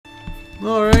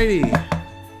Alrighty.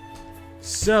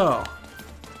 So,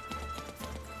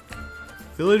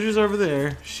 villagers over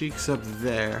there, Sheik's up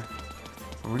there.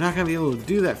 We're not gonna be able to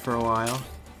do that for a while.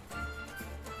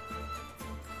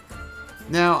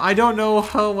 Now, I don't know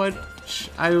how much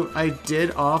I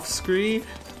did off screen.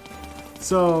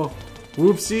 So,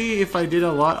 whoopsie if I did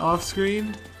a lot off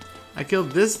screen. I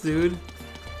killed this dude,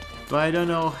 but I don't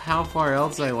know how far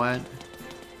else I went.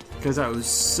 Because I was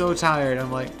so tired,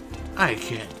 I'm like, I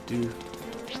can't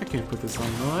put this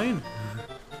online.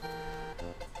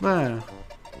 But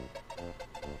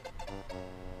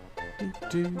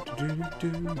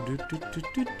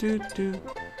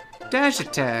dash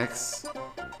attacks.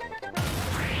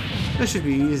 This should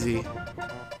be easy.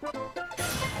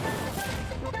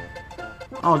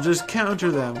 I'll just counter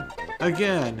them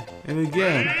again and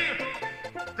again.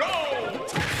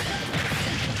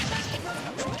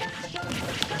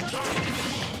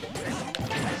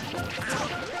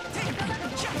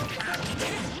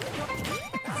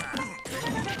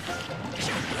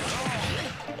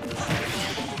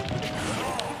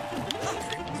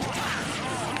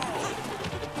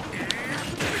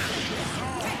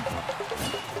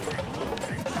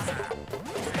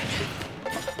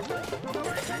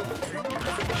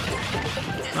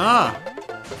 Ah!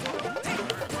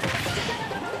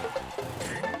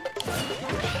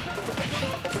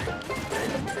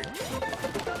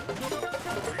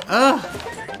 Ugh!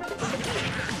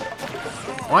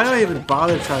 Why do I even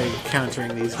bother trying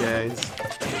countering these guys?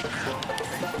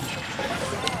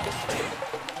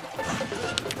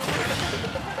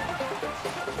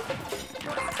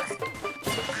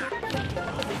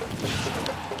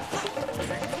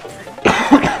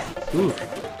 Ooh.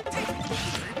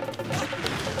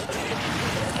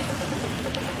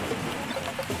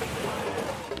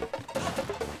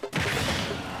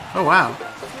 Oh wow.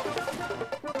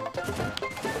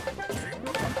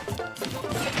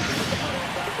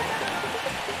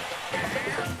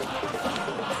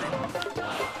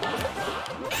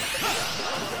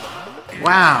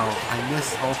 Wow, I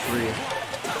missed all three.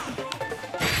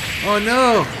 Oh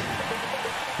no!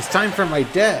 It's time for my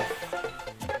death.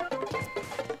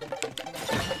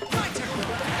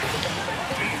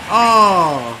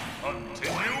 Oh!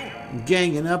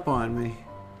 Ganging up on me.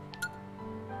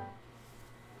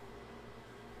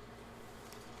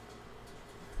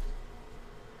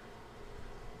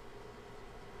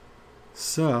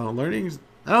 So, learning...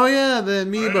 Oh yeah, the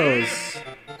amiibos!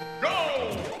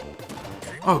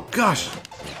 Oh gosh!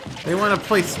 They want to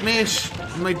play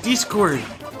SmUsh in my Discord!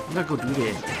 I'm not gonna go do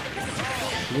that.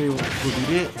 I'm gonna go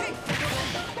do that.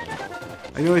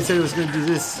 I always said I was gonna do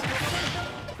this.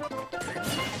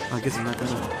 I guess I'm not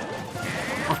gonna...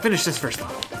 I'll finish this first though.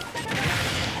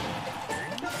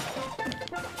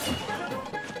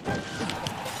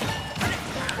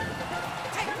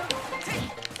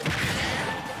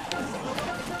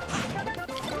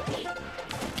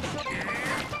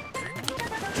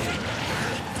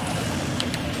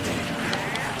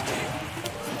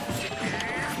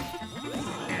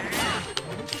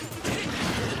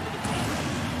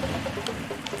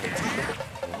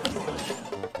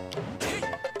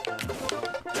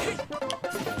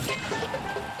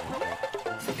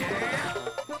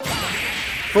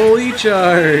 Fully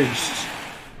charged!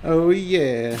 Oh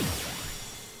yeah!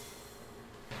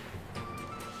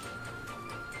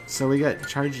 So we got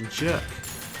Charge and Chuck.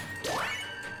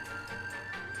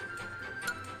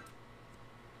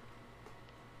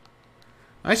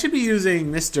 I should be using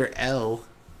Mr. L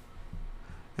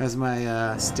as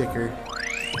my sticker.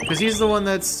 Because he's the one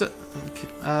that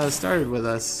started with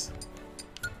us.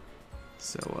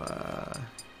 So,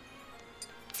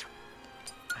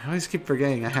 I always keep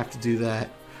forgetting I have to do that.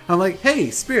 I'm like,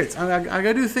 hey, spirits, I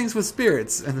gotta do things with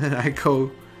spirits. And then I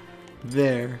go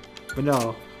there. But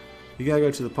no, you gotta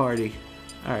go to the party.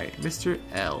 Alright, Mr.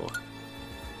 L.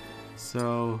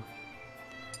 So...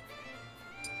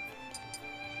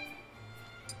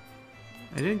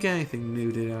 I didn't get anything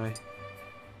new, did I?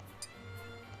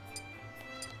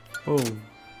 Boom.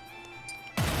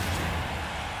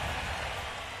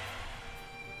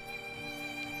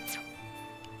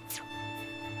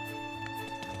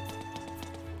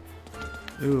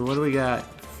 Ooh, what do we got?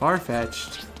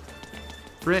 Farfetched.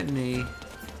 Brittany.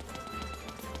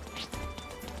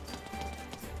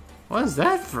 What is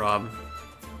that from?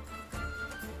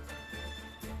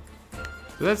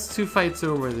 So that's 2 fights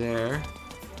over there.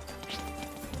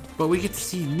 But we get to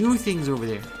see new things over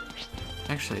there.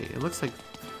 Actually, it looks like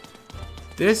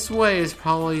this way is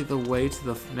probably the way to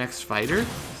the next fighter.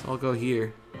 So I'll go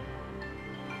here.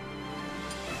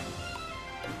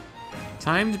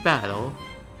 Timed battle.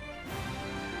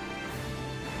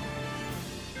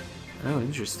 Oh,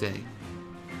 interesting.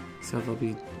 So they'll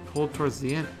be pulled towards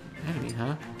the enemy,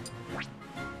 huh?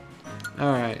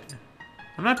 Alright.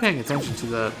 I'm not paying attention to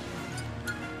the...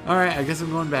 Alright, I guess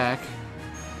I'm going back.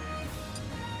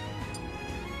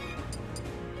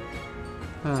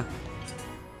 Huh.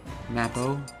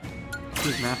 Mappo.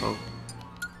 Who's Mappo?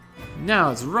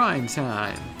 Now it's rhyme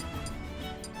time!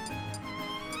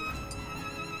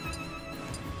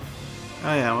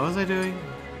 Oh yeah, what was I doing?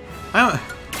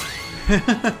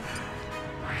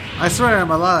 I swear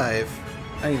I'm alive.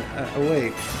 I mean,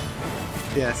 awake.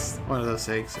 Yes, one of those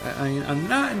things. I mean, I'm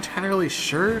not entirely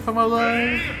sure if I'm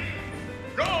alive.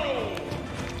 Go!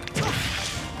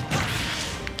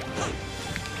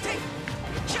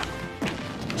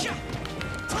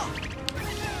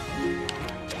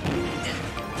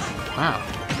 Wow.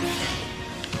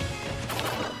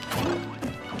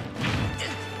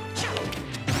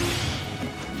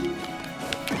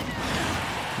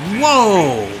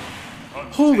 Whoa!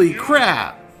 Holy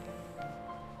crap!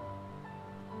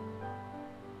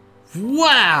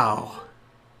 Wow!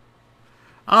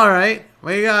 Alright,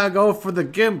 we gotta go for the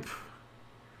Gimp.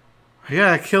 We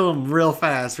gotta kill him real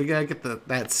fast. We gotta get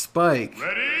that spike.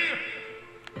 Ready?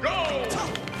 Go!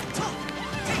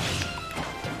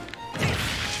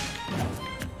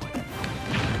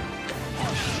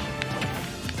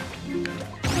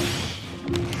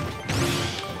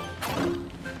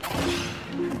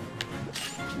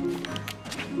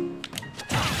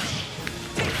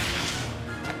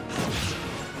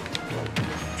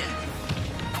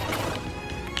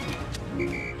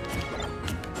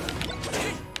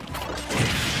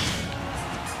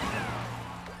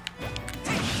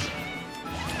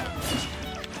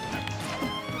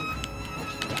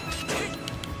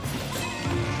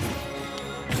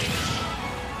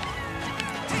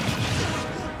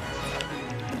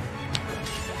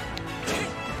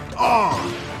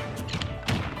 Oh!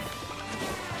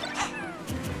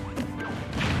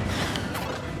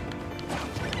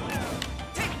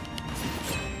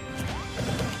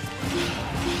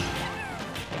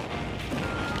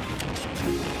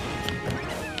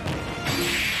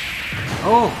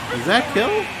 Oh, is that kill?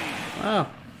 Wow.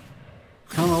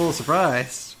 I'm a little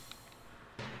surprised.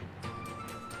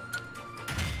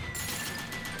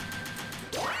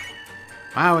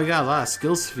 Wow, we got a lot of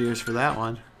skill spheres for that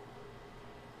one.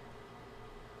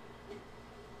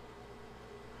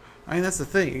 I mean, that's the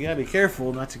thing. You gotta be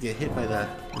careful not to get hit by the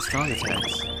strong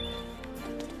attacks.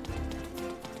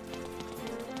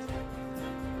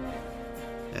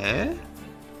 Eh?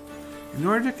 In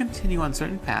order to continue on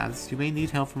certain paths, you may need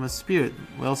help from a spirit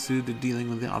well suited to dealing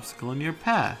with the obstacle in your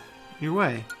path, your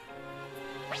way.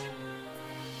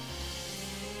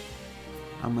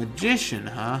 A magician,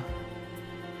 huh?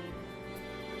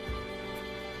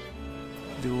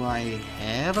 Do I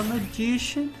have a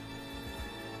magician?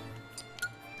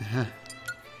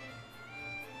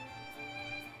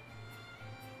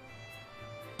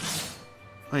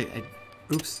 Wait,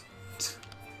 oops.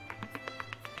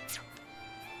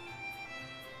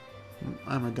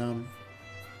 I'm a dumb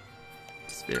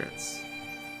spirits.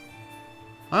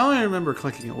 I only remember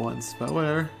clicking it once, but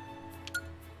whatever.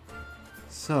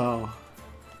 So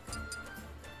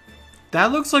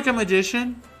that looks like a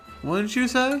magician, wouldn't you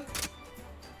say?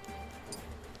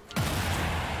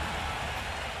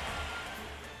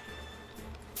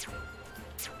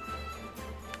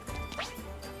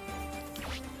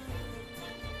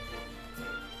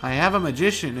 I have a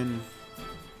magician and...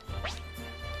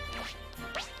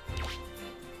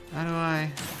 How do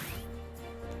I...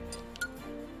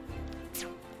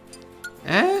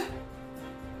 Eh?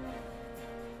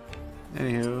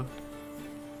 Anywho.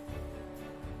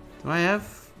 Do I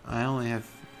have... I only have...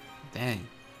 Dang.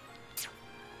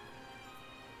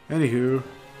 Anywho.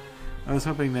 I was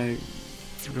hoping to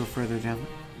go further down.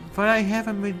 But I have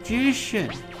a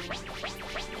magician!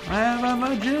 I have a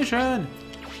magician!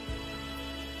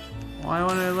 Why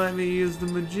won't it let me use the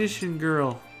magician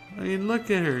girl? I mean, look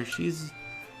at her. She's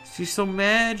so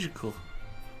magical.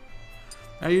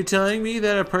 Are you telling me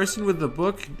that a person with the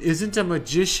book isn't a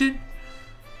magician?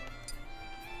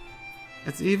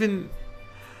 It's even...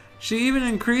 She even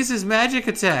increases magic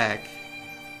attack.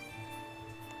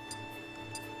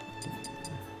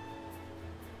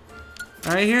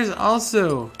 Alright, here's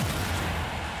also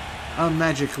a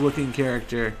magic looking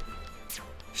character.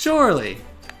 Surely.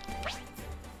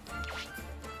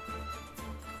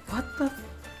 What the?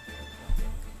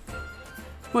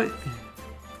 What?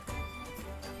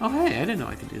 Oh hey, I didn't know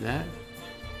I could do that.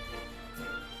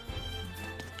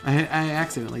 I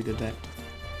accidentally did that.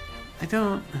 I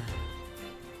don't...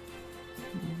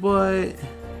 But...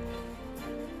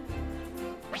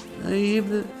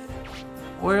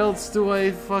 Where else do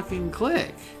I fucking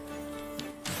click?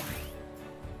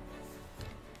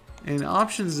 And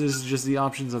options is just the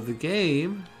options of the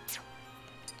game.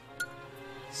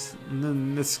 And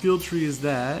then the skill tree is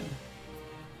that.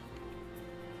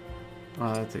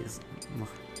 Wow, that takes...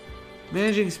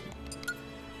 Managing...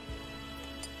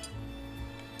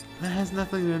 That has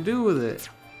nothing to do with it.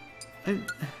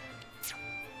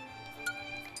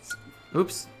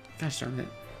 Oops. Gosh darn it.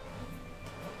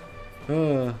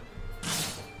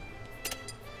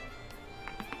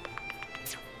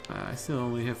 I still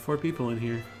only have 4 people in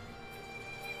here.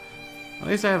 At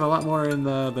least I have a lot more in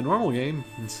the normal game.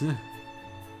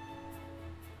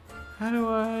 How do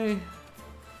I...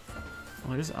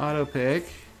 Well, just auto pick.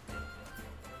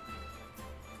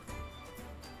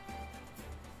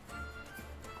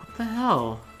 What the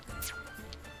hell?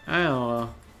 I don't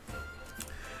know.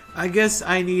 I guess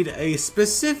I need a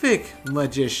specific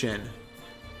magician.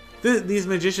 These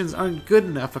magicians aren't good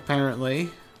enough, apparently.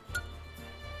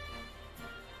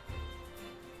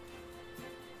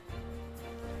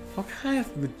 What kind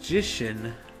of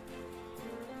magician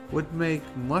would make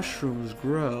mushrooms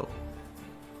grow?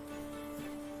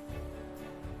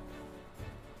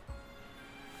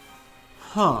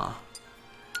 Huh.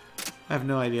 I have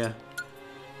no idea.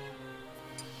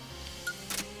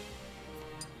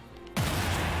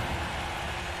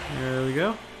 There we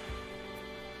go.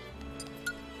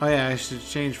 Oh yeah, I should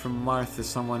change from Marth to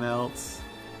someone else.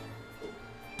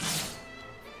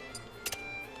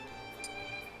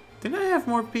 Didn't I have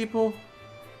more people?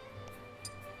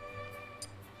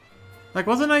 Like,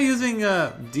 wasn't I using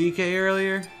DK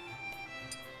earlier?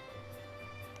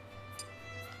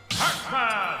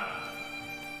 Pac-Man!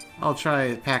 I'll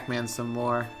try Pac-Man some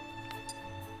more.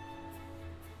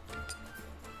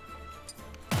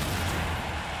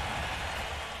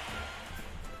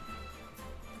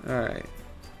 Alright.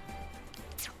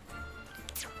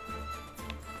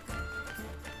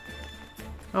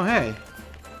 Oh hey,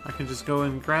 I can just go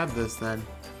and grab this then.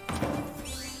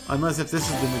 Unless if this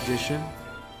is the magician.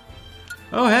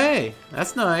 Oh hey,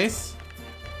 that's nice.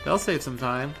 They'll save some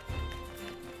time.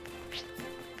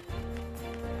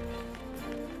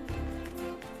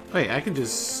 Wait, I can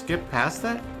just skip past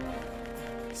that?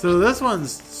 So this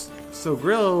one's... So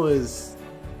Grill is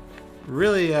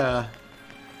really,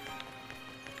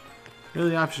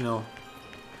 really optional.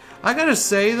 I gotta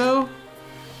say though,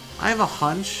 I have a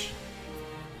hunch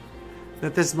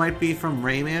that this might be from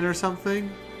Rayman or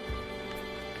something.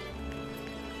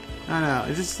 I don't know,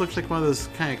 it just looks like one of those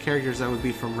kind of characters that would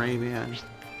be from Rayman.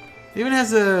 It even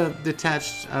has a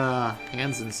detached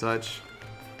hands and such.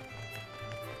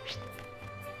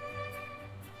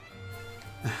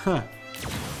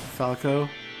 Falco.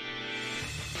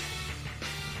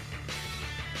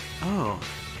 Oh.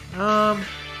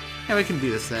 Yeah, we can do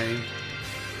the same.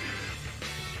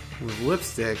 With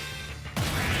lipstick.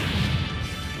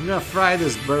 I'm gonna fry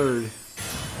this bird.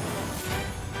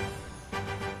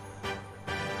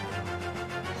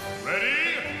 Ready?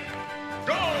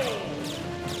 Go!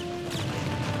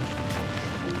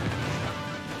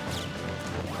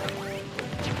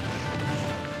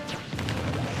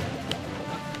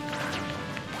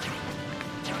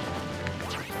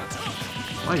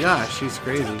 Oh my gosh, she's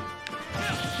crazy.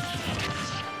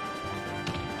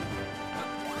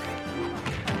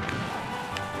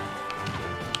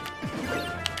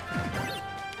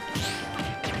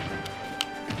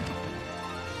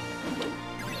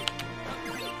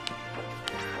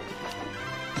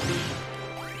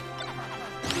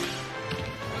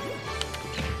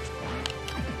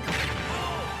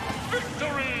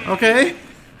 Okay.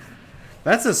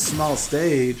 That's a small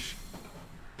stage.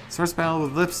 Source battle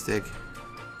with lipstick.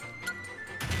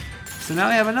 So now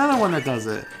we have another one that does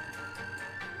it.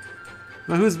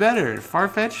 But who's better?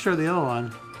 Farfetch'd or the other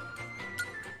one?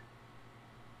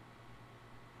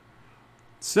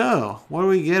 So, what do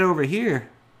we get over here?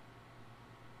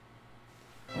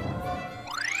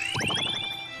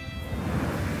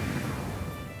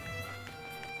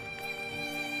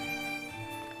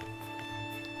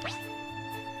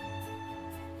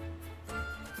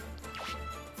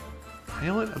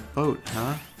 Pilot a boat,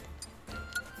 huh?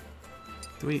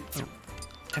 Do we... Oh,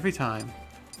 every time.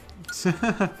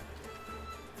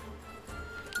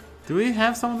 Do we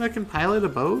have someone that can pilot a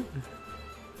boat?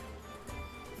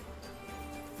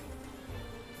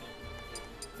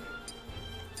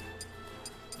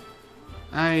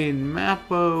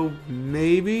 Mappo,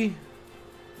 maybe?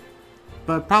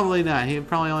 But probably not. He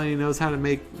probably only knows how to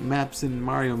make maps in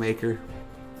Mario Maker.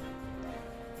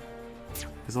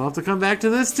 Guess I'll have to come back to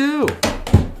this too!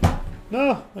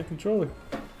 No, my controller.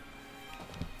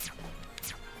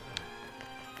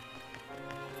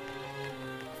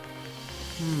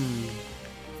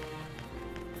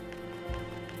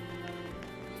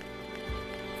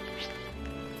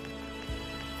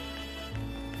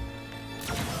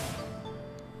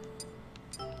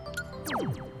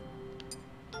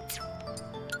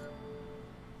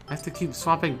 have to keep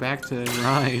swapping back to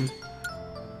Rhine.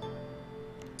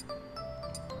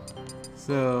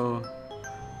 So,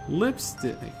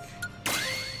 lipstick.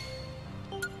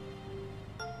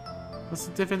 What's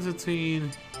the difference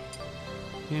between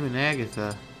him and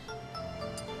Agatha?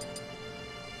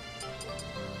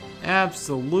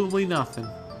 Absolutely nothing.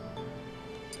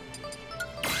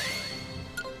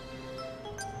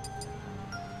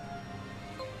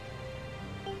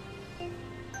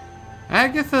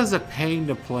 Agatha's a pain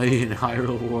to play in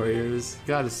Hyrule Warriors,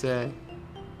 gotta say.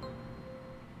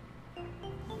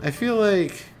 I feel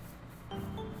like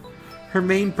her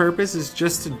main purpose is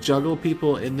just to juggle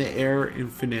people in the air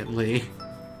infinitely.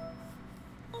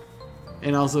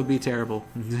 And also be terrible.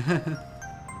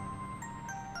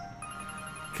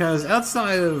 Because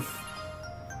outside of...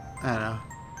 I don't know.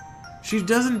 She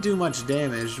doesn't do much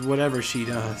damage, whatever she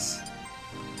does.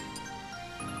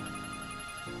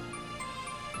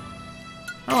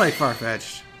 I like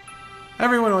Farfetch'd.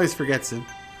 Everyone always forgets him.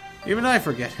 Even I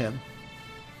forget him.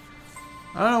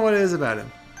 I don't know what it is about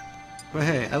him. But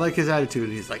hey, I like his attitude.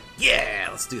 He's like, yeah,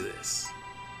 let's do this.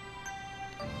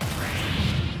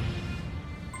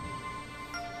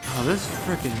 Oh, this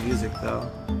freaking music,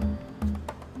 though.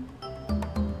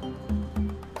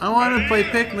 I want to play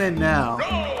Pikmin now.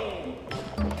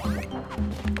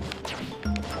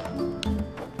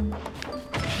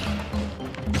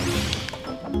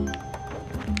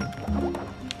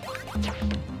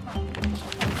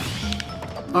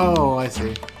 Oh, I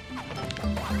see.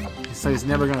 So he's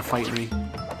never gonna fight me.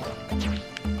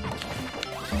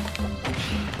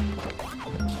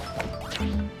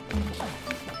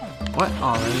 What?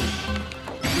 Oh,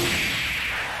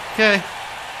 okay.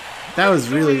 That was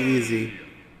really easy.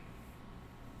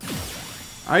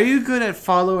 Are you good at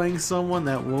following someone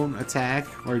that won't attack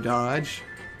or dodge?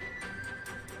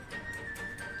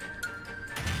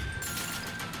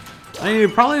 I mean,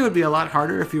 it probably would be a lot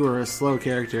harder if you were a slow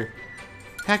character.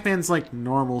 Pac-Man's like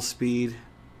normal speed.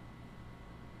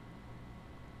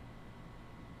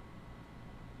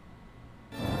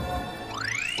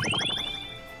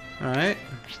 Alright.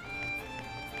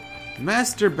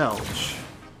 Master Belch.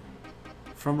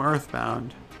 From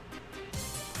Earthbound.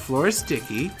 Floor is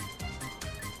sticky.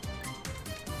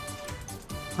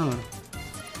 Huh.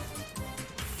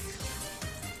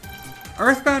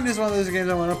 Earthbound is one of those games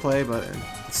I want to play, but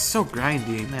it's so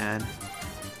grindy, man.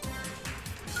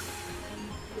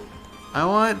 I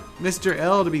want Mr.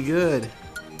 L to be good.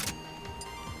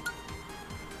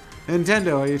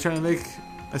 Nintendo, are you trying to make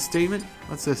a statement?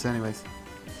 What's this anyways?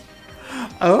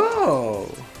 Oh!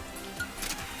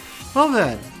 Well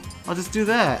then, I'll just do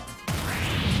that.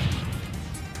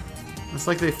 It's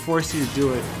like they force you to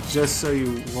do it just so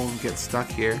you won't get stuck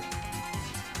here.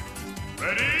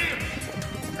 Ready?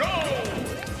 Go!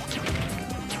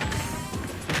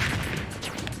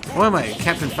 What am I,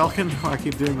 Captain Falcon? Oh, I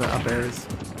keep doing the up airs.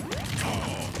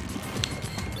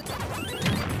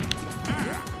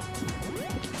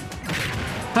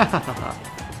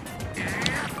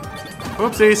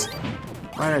 Whoopsies!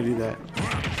 Why did I do that?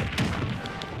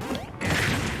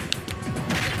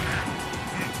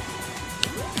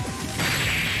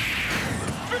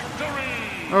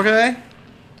 Okay.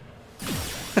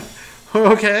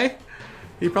 Okay.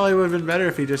 He probably would have been better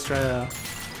if he just tried to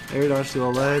air dodge to a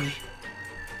ledge.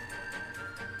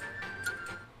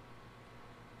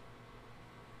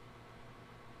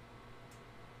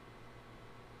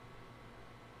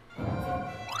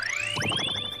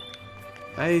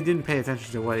 I didn't pay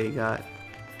attention to what he got.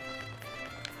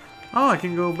 Oh, I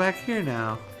can go back here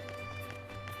now.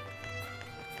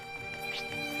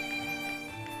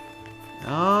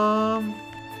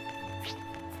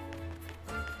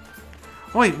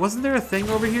 Wait, wasn't there a thing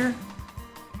over here?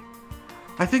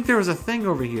 I think there was a thing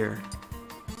over here.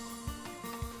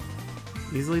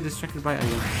 Easily distracted by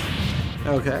items.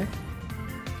 Okay.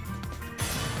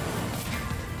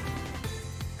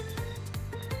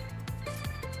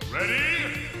 Ready?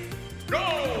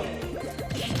 Go!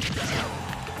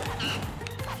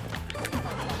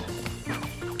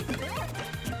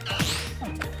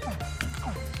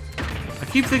 I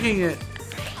keep thinking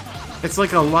it's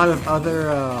like a lot of other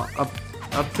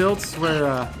up tilts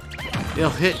where it'll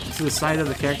hit to the side of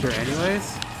the character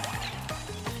anyways.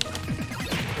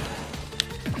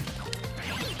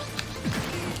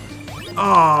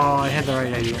 Oh, I had the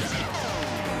right idea.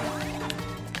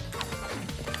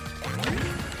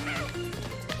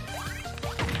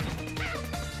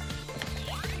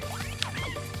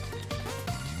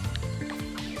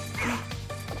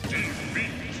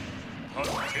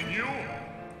 Continue.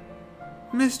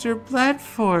 Mr.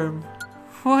 Platform,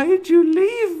 why did you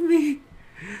leave me?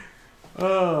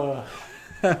 Oh.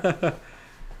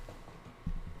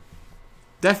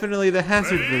 Definitely the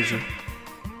hazard version.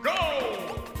 Go!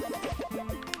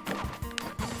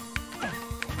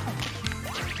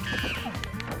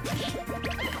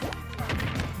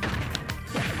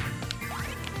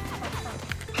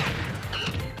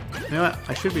 You know what?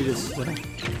 I should be just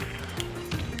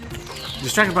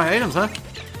distracted by items, huh?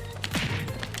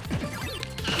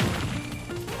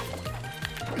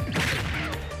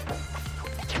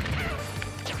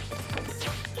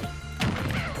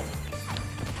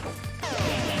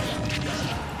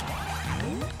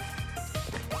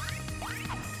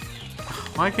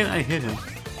 Why can't I hit him?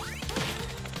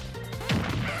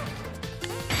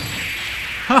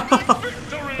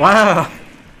 Wow.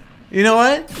 You know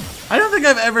what? I don't think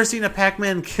I've ever seen a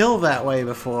Pac-Man kill that way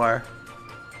before.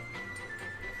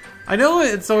 I know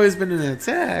it's always been an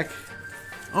attack.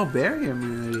 Oh, berry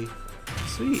immunity.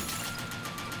 Sweet.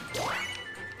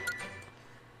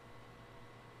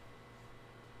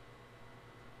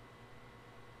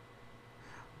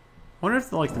 I wonder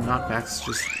if like the knockback's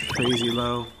just crazy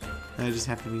low. And I just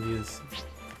have to be used.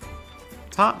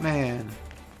 Top Man.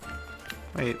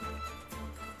 Wait.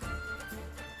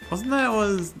 Wasn't that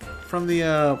was from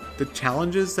the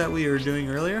challenges that we were doing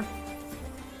earlier?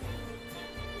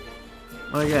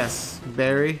 Well, I guess.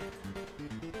 Berry.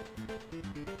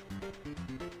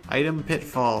 Item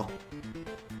Pitfall.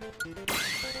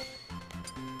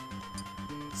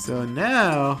 So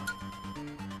now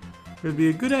it would be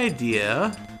a good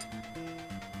idea.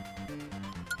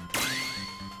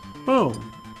 Boom.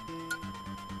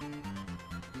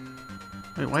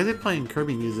 Wait, why is it playing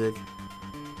Kirby music?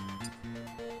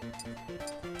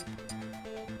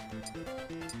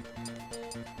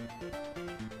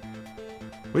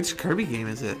 Which Kirby game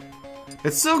is it?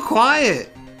 It's so quiet!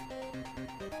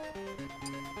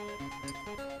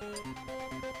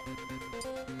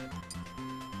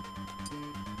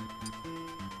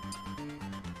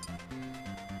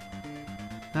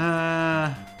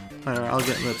 Whatever, I'll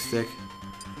get lipstick.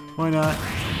 Why not?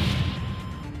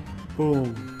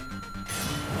 Boom.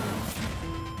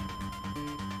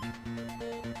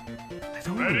 I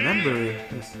don't remember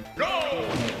this. Go!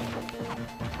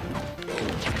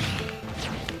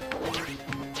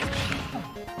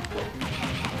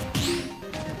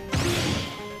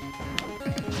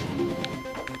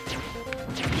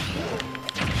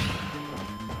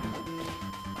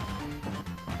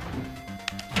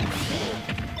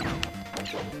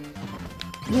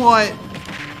 What?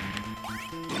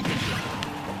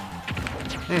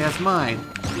 Hey, that's mine.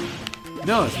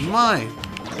 No, it's mine.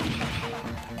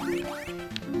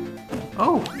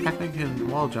 Oh, Pac-Man can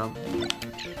wall jump.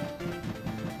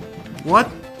 What?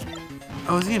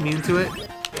 Oh, is he immune to it?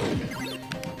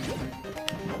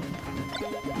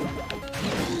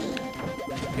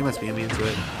 He must be immune to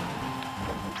it.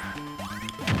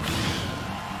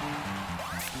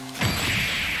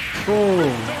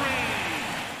 Boom.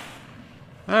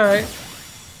 Alright.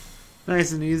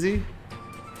 Nice and easy.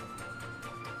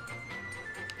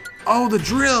 Oh, the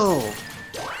drill!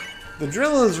 The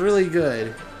drill is really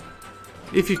good.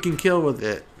 If you can kill with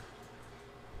it.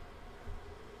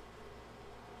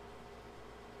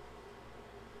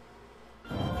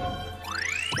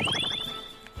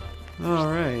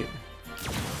 Alright.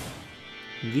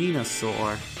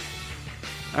 Venusaur.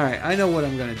 Alright, I know what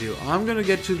I'm gonna do. I'm gonna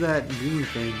get to that green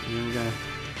thing and I'm gonna...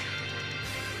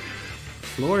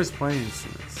 Floor is playing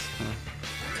since. Huh.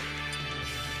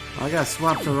 I gotta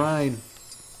swap the ride.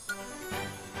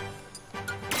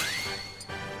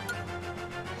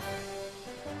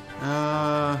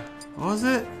 What was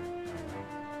it?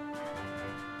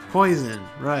 Poison,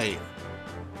 right.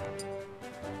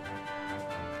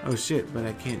 Oh shit, but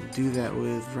I can't do that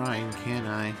with Ryan, can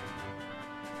I?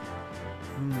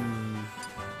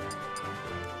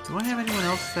 Do I have anyone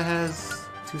else that has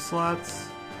 2 slots?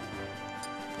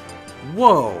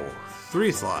 Whoa!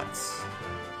 3 slots.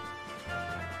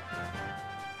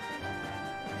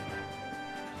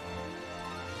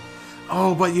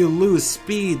 Oh, but you lose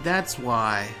speed, that's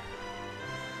why.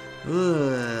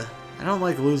 Ugh. I don't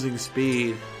like losing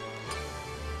speed.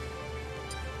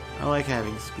 I like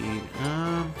having speed.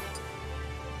 Yeah,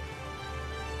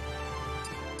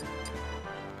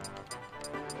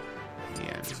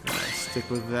 I'm just gonna stick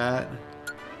with that.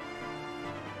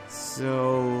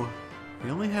 So...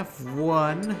 we only have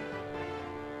 1.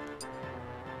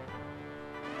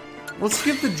 Let's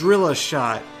give the drill a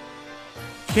shot.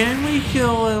 Can we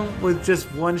kill him with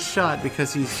just 1 shot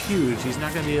because he's huge? He's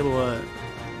not going to be able to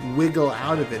wiggle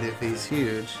out of it if he's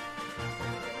huge.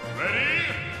 Ready?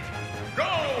 Go!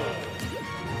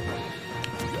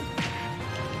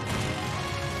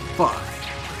 Fuck.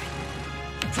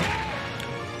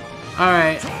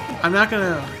 Alright. I'm not going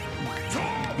to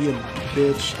be a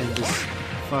bitch and just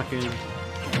fucking...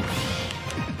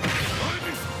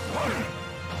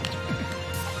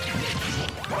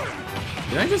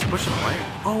 Did I just push him away?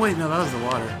 Oh wait, no, that was the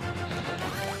water.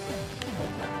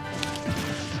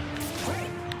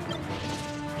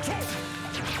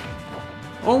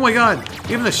 Oh my god!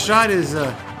 Even the shot is,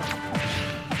 I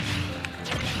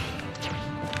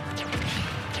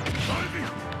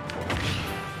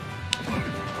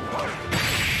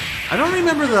don't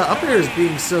remember the up airs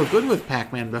being so good with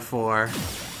Pac-Man before.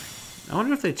 I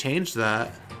wonder if they changed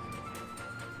that.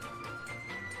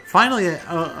 Finally,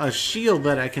 a shield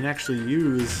that I can actually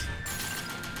use.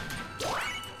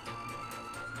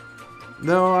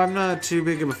 No, I'm not too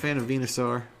big of a fan of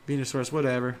Venusaur. Venusaur's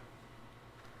whatever.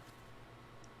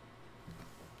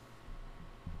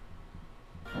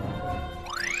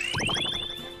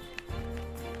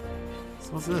 So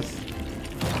what's this?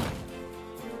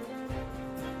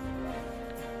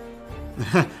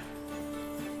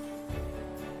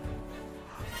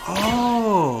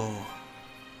 Oh!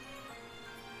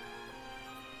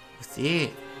 What's that?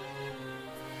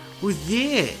 What's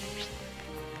that?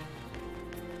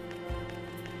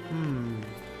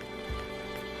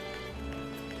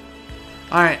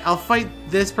 Alright, I'll fight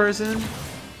this person.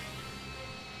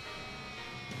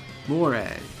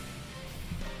 Morag.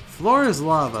 Floor is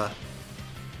lava.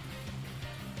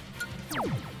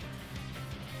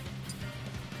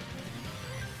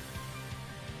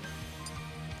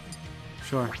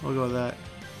 Sure, we'll go with that.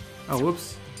 Oh,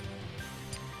 whoops.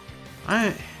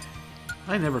 I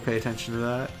never pay attention to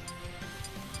that.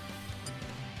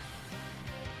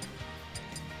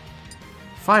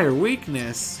 Fire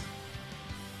weakness.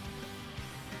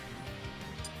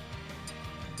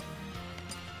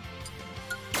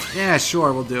 Yeah,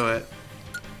 sure, we'll do it.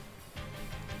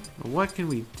 But what can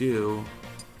we do?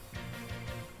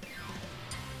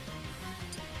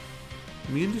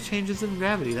 Immune to changes in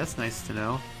gravity, that's nice to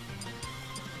know.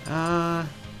 So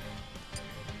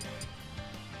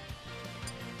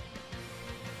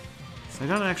I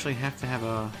don't actually have to have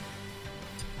a...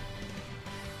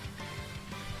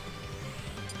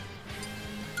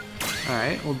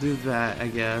 Alright, we'll do that, I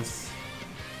guess.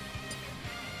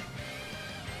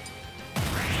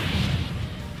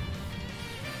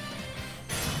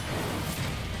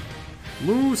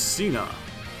 Lucina.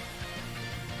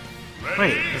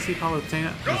 Wait, is he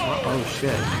Palutena? Oh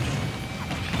shit.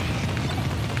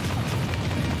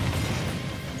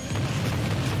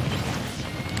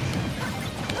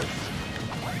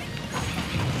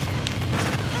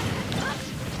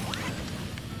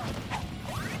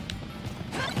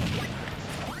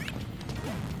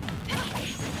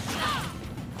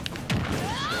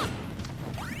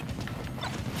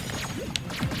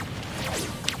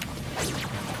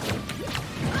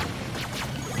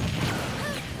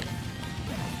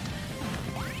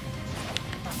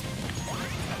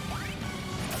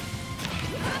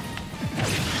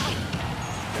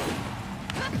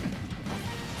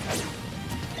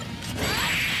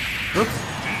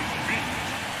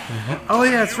 Oh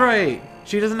yeah, that's right!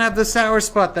 She doesn't have the sour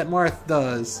spot that Marth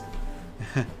does.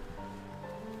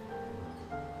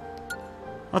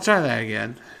 I'll try that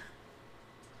again.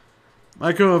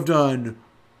 I could have done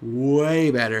way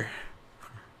better.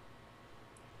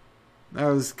 I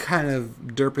was kind of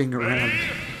derping around.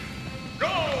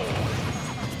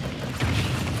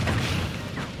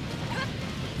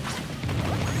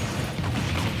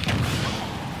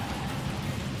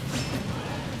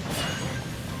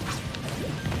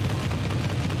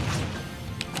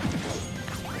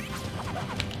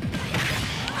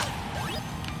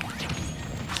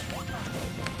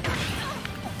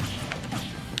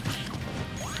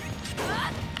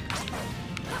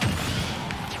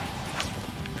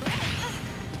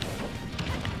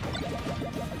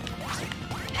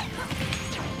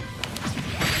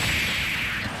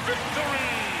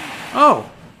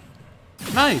 Oh!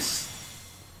 Nice!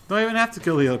 Don't even have to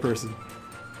kill the other person.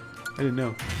 I didn't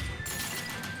know.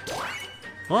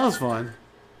 Well, that was fun.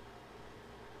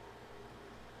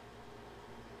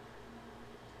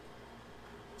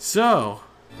 So,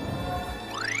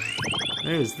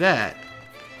 there's that.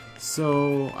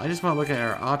 So, I just want to look at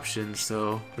our options.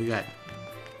 So, we got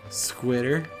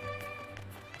Squitter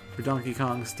for Donkey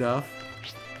Kong stuff.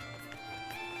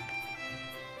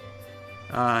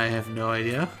 I have no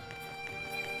idea.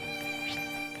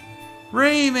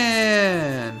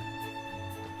 Rayman!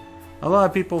 A lot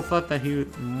of people thought that he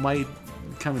might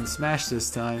come and smash this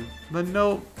time, but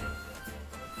nope.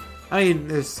 I mean,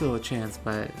 there's still a chance,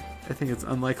 but I think it's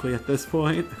unlikely at this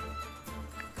point.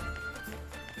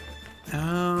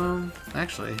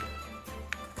 Actually.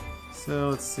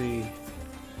 So, let's see.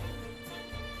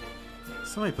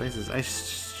 So many places. I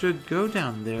should go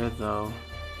down there, though.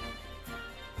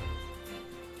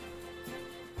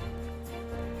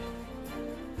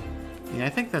 Yeah, I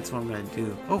think that's what I'm gonna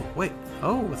do. Oh, wait.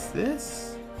 Oh, what's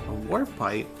this? A warp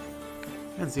pipe?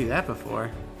 I didn't see that before.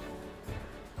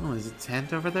 Oh, there's a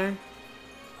tent over there?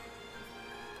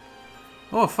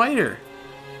 Oh, a fighter!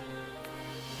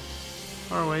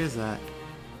 How far away is that?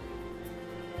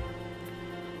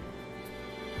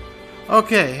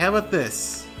 Okay, how about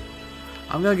this?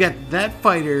 I'm gonna get that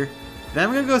fighter, then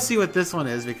I'm gonna go see what this one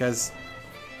is because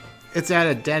it's at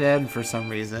a dead end for some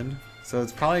reason. So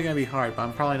it's probably gonna be hard, but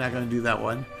I'm probably not gonna do that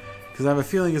one. Because I have a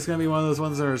feeling it's gonna be one of those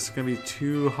ones that it's gonna be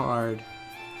too hard.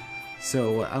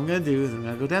 So what I'm gonna do is I'm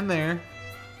gonna go down there.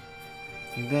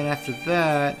 And then after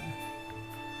that,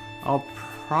 I'll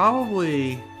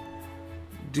probably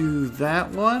do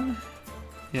that one.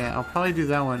 Yeah, I'll probably do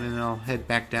that one and then I'll head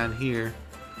back down here.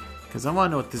 Because I want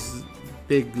to know what this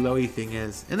big glowy thing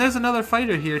is. And there's another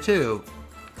fighter here too.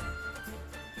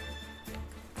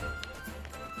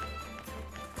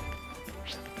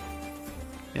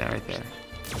 Yeah, right there.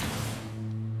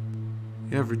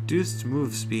 You have reduced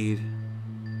move speed.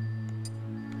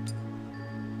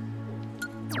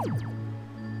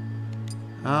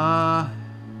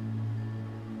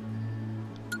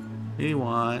 We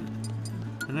want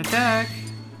an attack.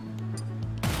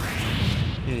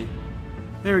 Okay.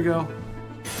 There we go.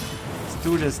 Let's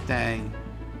do this thing.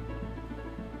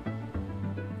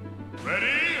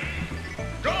 Ready?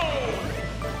 Go!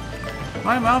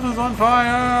 My mouth is on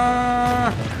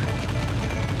fire!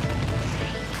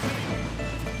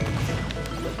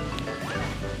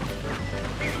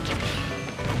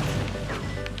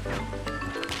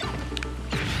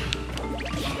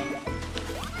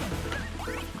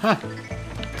 Huh.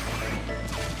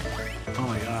 Oh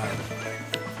my god.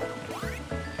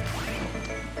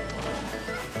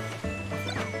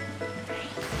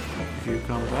 If you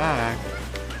come back,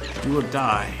 you will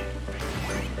die.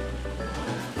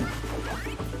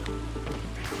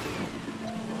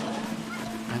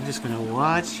 I'm just gonna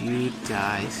watch you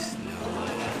die slowly.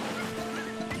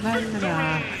 La la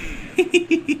la.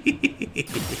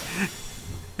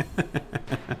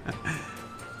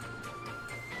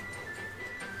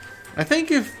 I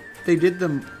think if they did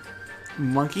the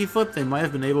monkey flip, they might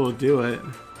have been able to do it.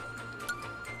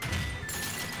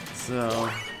 So,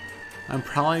 I'm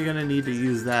probably going to need to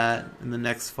use that in the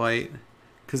next fight.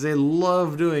 Because they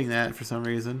love doing that for some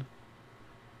reason.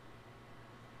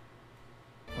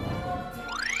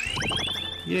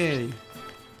 Yay.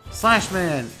 Slash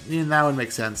Man! Yeah, that would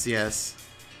make sense, yes.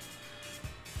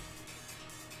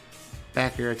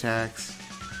 Back air attacks.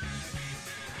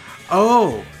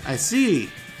 Oh! I see!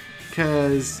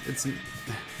 Because it's...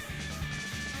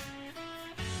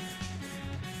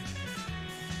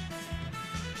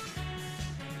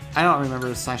 I don't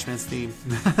remember Slash Man's theme.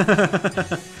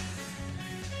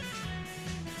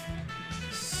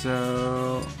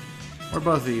 So... we're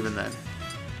both even then.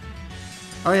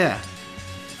 Oh yeah.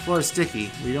 Floor is sticky.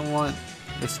 We don't want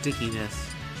the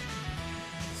stickiness.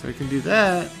 So we can do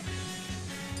that.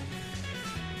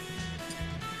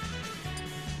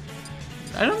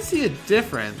 I don't see a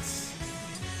difference.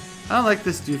 I don't like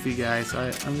this doofy guy, so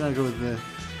I'm gonna go with the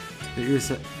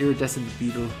iridescent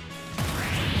beetle.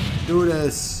 Do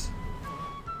this!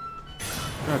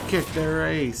 I'm gonna kick their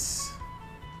ace.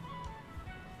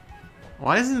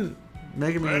 Why isn't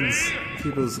Mega Man's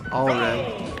people's all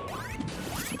red?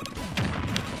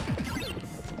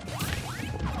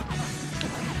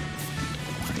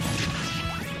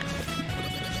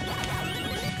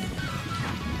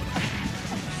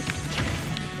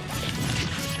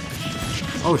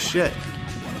 Oh shit.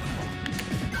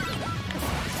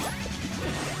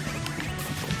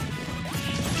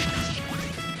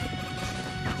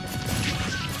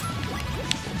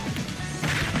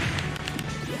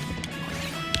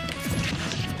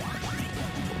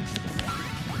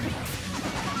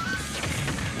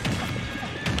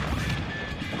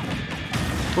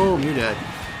 Boom, you're dead.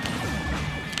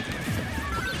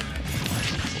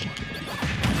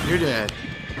 You're dead.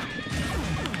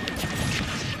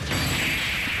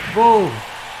 Whoa!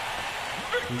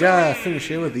 You gotta finish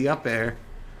it with the up air.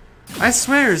 I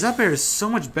swear, his up air is so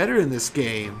much better in this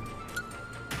game.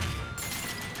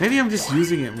 Maybe I'm just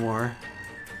using it more.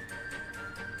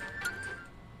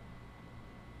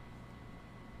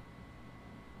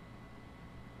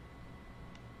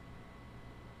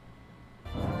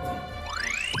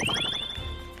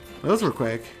 Those were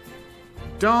quick.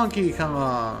 Donkey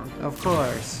Kong, of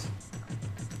course.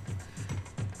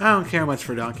 I don't care much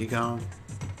for Donkey Kong.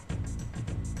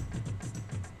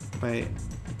 Wait.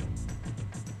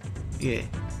 Yeah.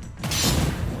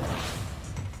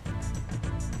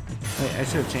 Wait, I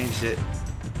should have changed it.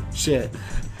 Shit.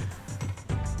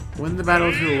 Win the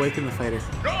battle to awaken the fighter.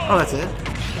 Oh, that's it?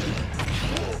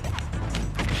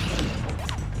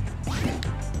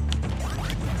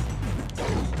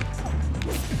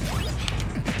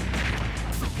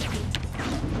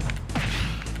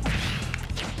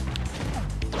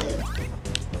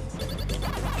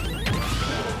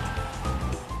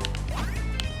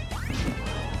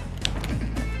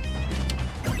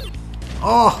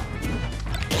 Oh!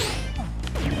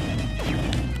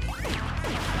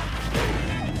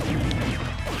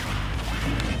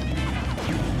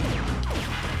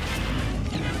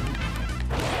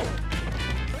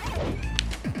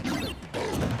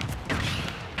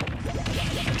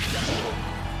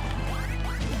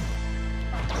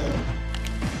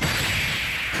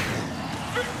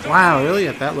 Wow, really?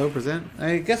 At that low percent?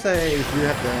 I guess I do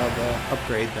have to have the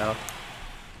upgrade though.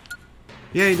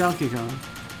 Yay, Donkey Kong.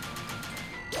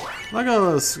 Look at all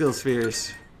those skill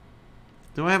spheres.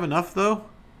 Do I have enough though?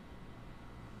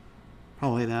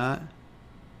 Probably not.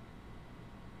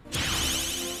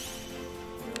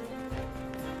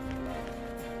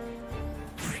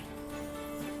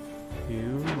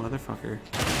 You motherfucker.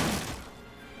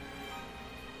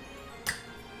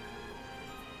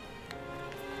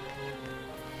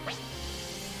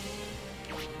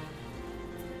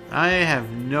 I have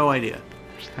no idea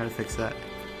how to fix that.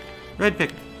 Red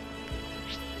pick.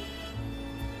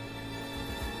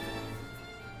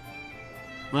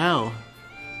 Well,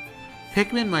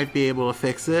 Pikmin might be able to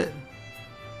fix it.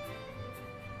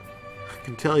 I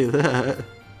can tell you that.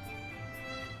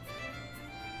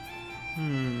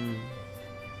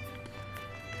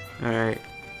 Alright.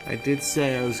 I did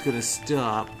say I was gonna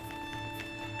stop.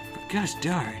 But gosh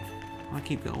darn. I'll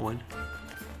keep going.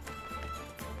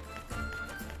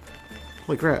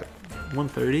 Holy crap.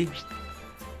 130?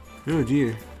 Oh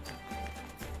dear.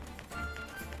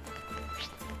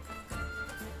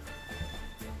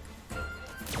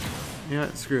 You know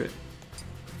what? Screw it.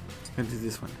 I'm gonna do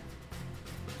this one.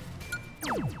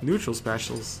 Neutral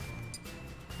specials.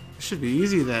 It should be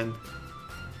easy then.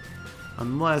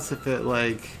 Unless if it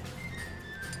like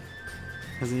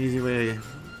has an easy way to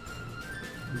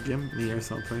gimp me or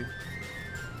something.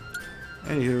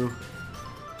 Anywho.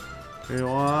 We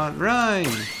want Rhine!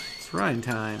 It's Rhine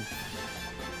time.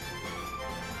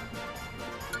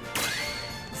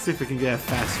 Let's see if we can get a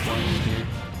fast one in here.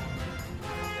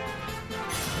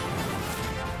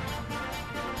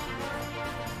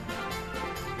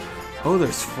 Oh,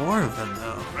 there's 4 of them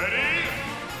though. Ready?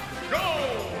 Go!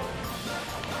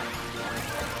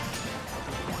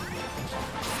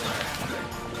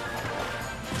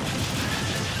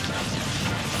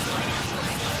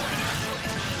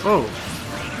 Oh!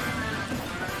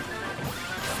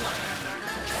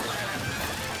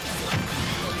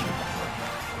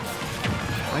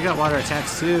 I got water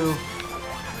attacks too.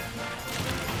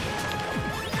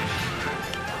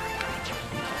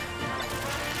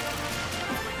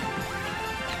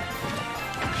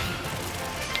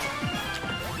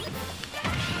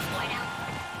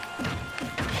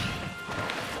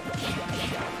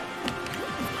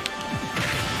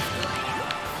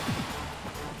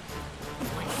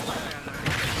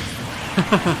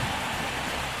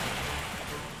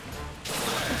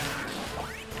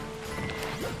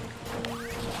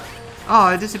 Oh,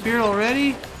 it disappeared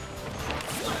already?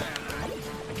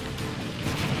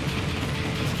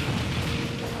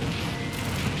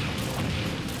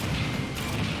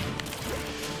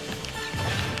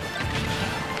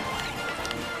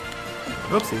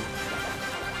 Oopsie.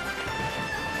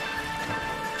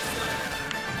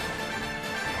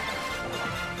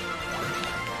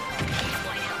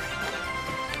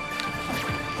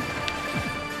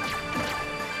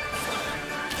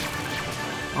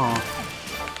 Oh.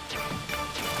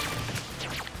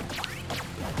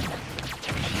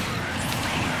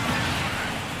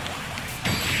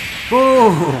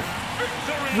 Boom!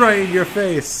 Right in your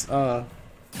face.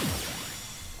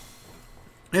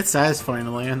 It's satisfying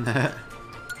to land that.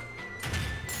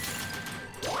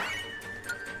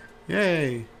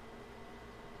 Yay!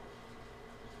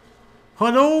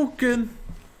 Hadouken!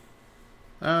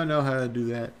 I don't know how to do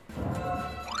that.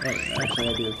 Actually,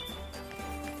 I do.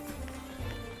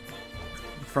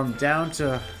 From down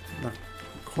to a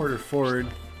quarter forward.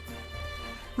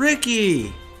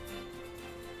 Ricky!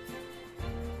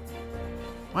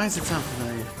 Why does it sound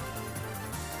familiar?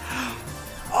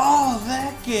 Oh,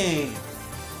 that game!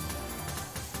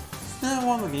 Isn't that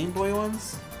one of the Game Boy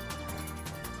ones?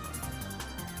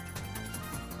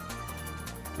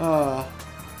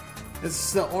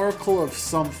 It's the Oracle of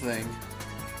something.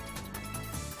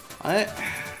 I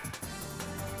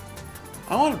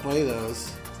want to play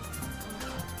those.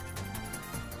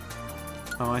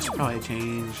 Oh, I should probably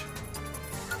change.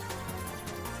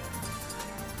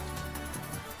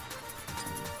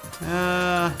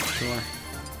 Sure.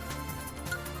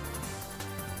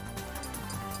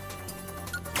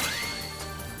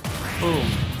 Boom.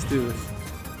 Let's do this.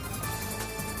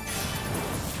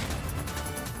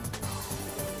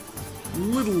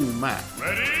 Little Mac.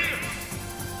 Ready?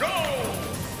 Go!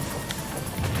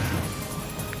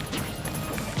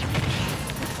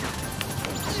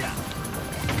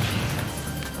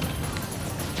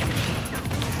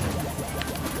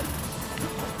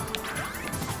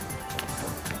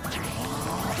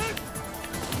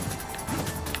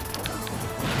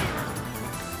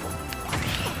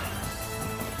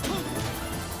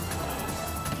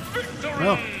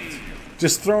 No.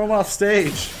 Just throw him off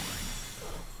stage.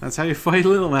 That's how you fight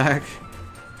Little Mac.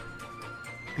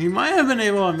 He might have been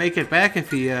able to make it back if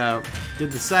he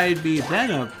did the side B then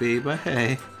up B, but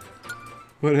hey.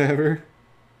 Whatever.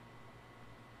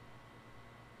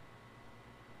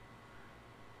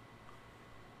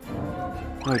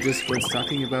 Oh, just was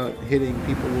talking about hitting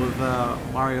people with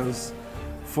Mario's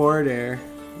forward air,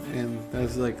 and that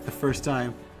was like the first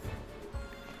time.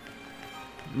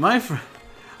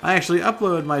 I actually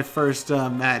uploaded my first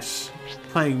match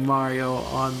playing Mario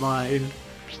online,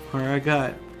 where I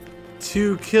got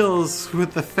 2 kills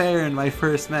with the fair in my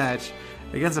first match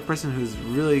against a person who's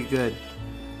really good.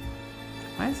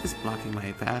 Why is this blocking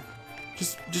my path?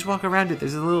 Just walk around it.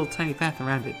 There's a little tiny path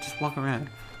around it. Just walk around.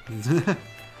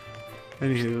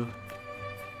 Anywho,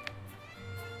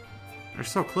 they're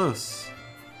so close.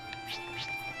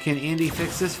 Can Andy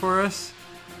fix this for us?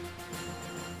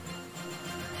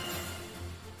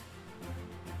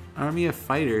 Army of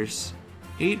Fighters.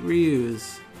 8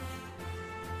 Ryus.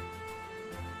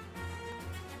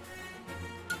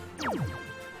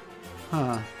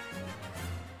 Huh.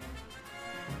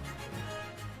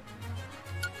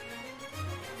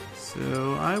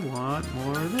 So I want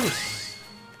more of this.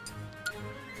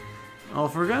 Oh,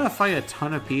 if we're gonna fight a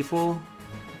ton of people,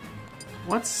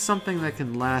 what's something that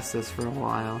can last us for a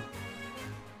while?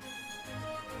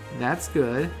 That's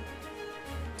good.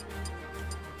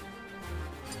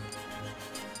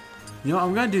 You know,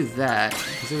 I'm gonna do that,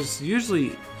 because there's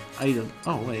usually item.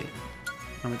 Oh, wait.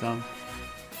 I'm dumb.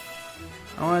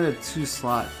 I wanted a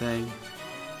 2-slot thing.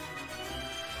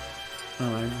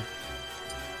 Alright.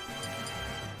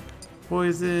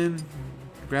 Poison,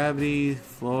 gravity,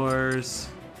 floors.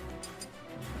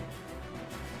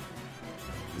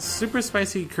 Super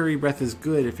spicy curry breath is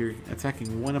good if you're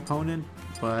attacking one opponent,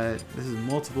 but this is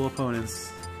multiple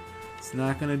opponents. It's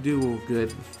not gonna do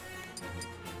good.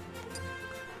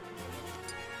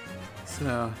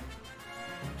 So,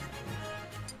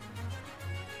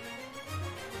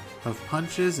 of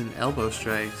punches and elbow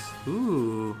strikes.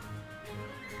 Ooh.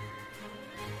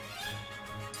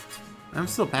 I'm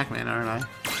still Pac-Man, aren't I?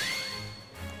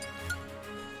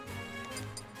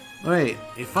 Wait,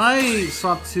 if I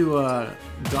swap to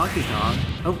Donkey Kong...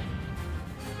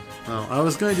 Oh, I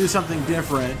was going to do something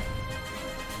different.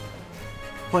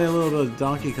 Play a little bit of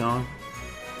Donkey Kong.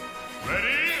 Ready?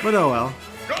 But oh well.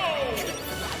 Go!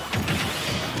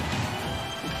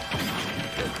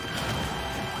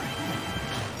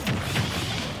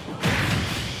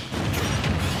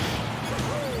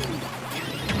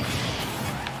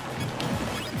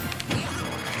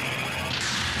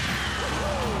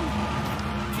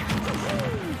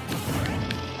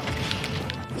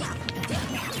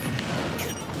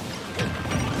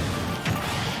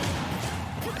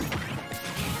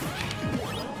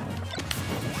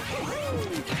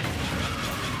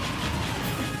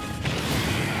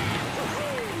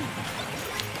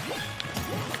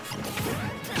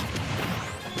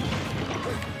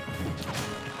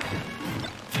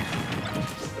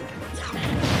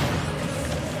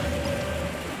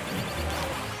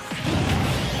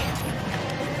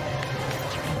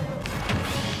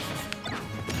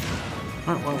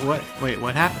 What? Wait,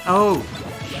 what happened? Oh!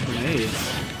 Grenades.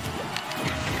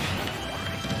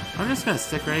 I'm just gonna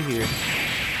stick right here.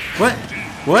 What?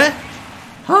 What?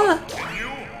 Huh?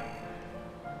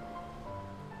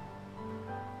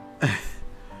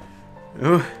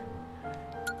 Oh.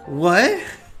 What?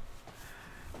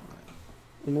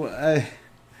 What?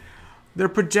 Their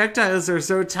projectiles are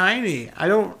so tiny. I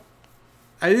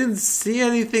didn't see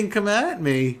anything come at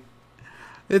me.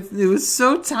 It was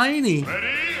so tiny. Ready?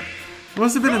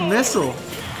 Must have been a missile.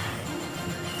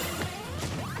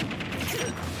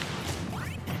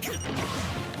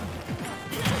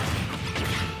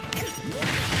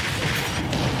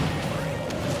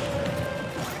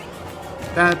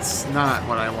 That's not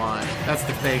what I want. That's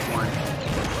the fake one.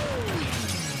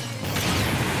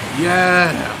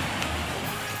 Yeah.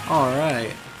 All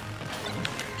right.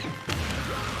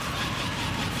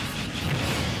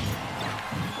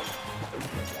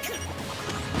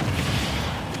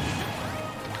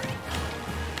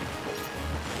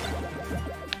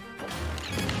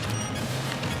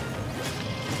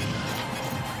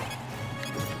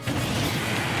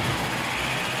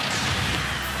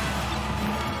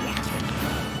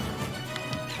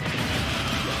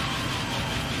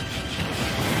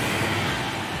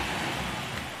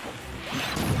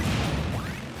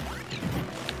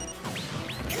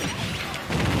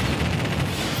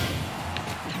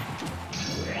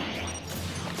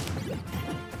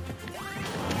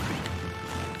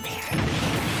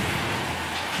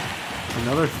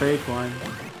 another fake one.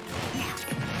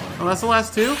 Oh, that's the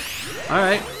last two?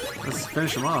 Alright, let's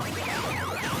finish them off.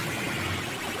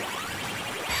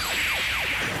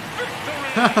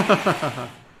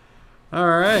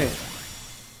 Alright.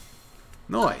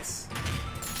 Nice.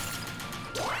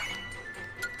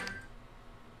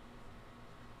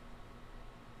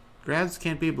 Grabs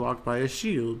can't be blocked by a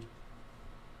shield.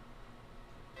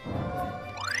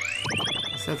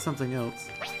 I said something else.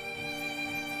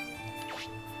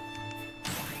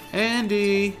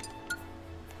 Andy!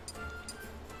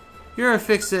 You're a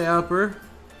fix-it upper.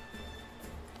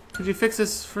 Could you fix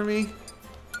this for me?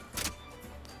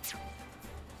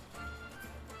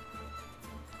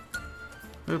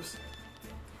 Oops.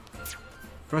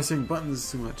 Pressing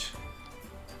buttons too much.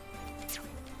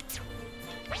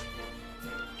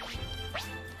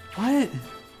 What?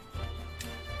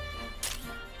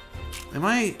 Am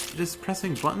I just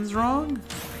pressing buttons wrong?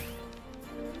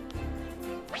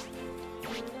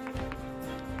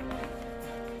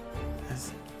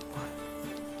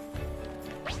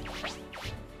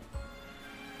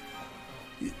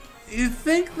 You'd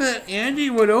think that Andy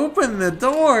would open the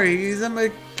door. He's a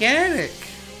mechanic.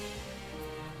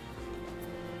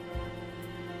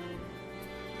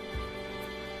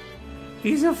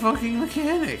 He's a fucking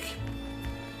mechanic.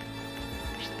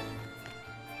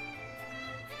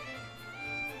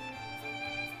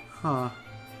 Huh.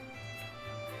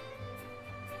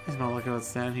 Let's not look at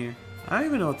what's down here. I don't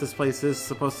even know what this place is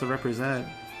supposed to represent.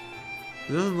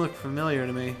 It doesn't look familiar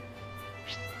to me.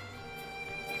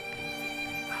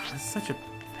 It's such a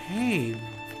pain.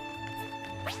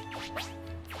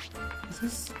 Is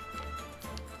this...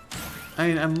 I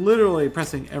mean, I'm literally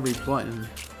pressing every button.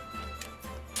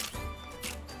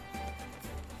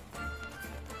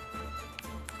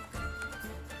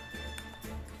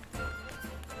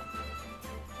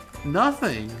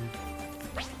 Nothing.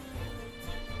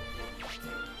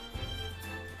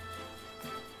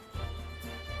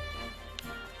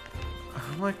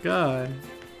 Oh my god.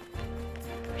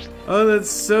 Oh, that's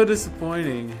so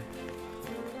disappointing.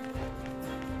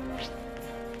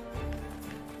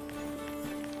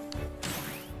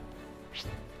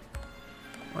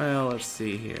 Well, let's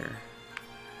see here.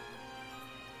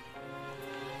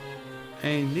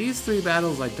 And these 3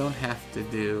 battles I don't have to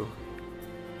do.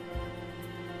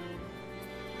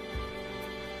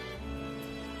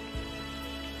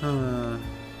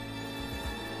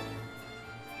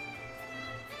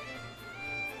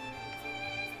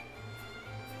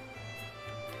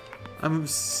 I'm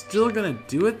still gonna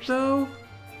do it though.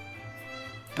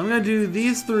 I'm gonna do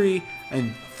these 3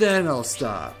 and then I'll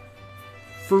stop.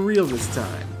 For real this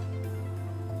time.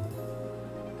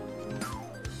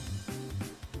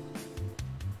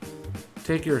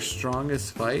 Take your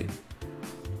strongest fight.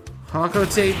 Hako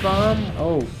tape bomb?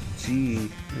 Oh, gee.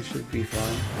 This should be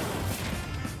fun.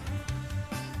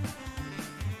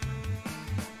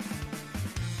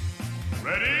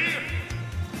 Ready?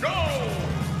 Go!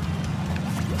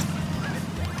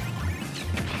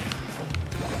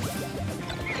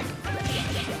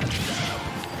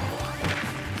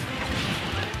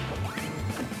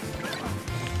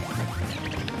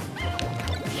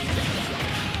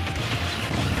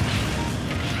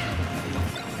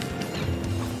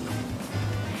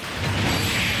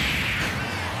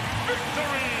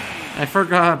 I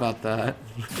forgot about that.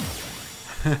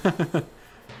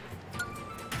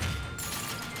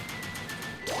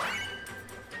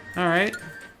 Alright,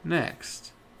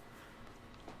 next.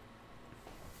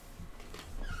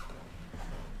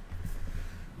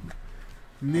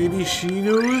 Maybe she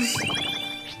knows?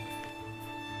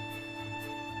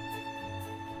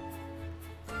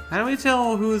 How do we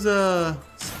tell who's a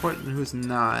support and who's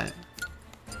not?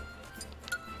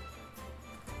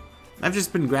 I've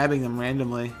just been grabbing them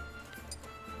randomly.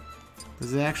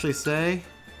 Does it actually say?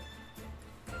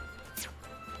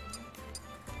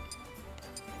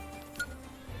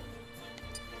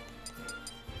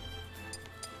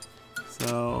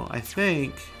 So, I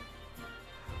think,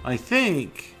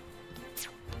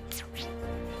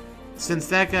 since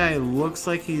that guy looks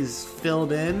like he's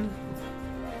filled in,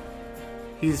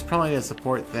 he's probably a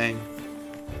support thing.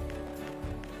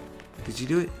 Did you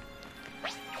do it?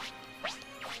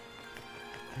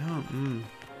 I don't,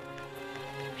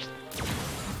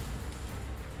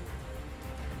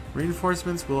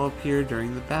 Reinforcements will appear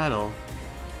during the battle.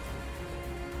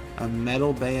 A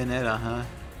metal bayonetta, huh?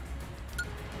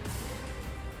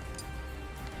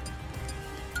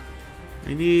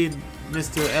 We need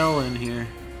Mr. L in here.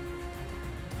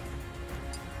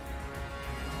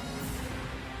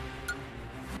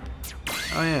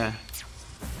 Oh yeah.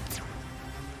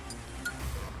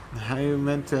 I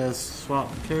meant to swap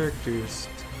characters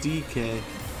to DK.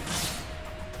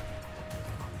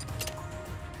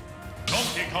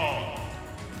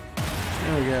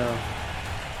 There we go.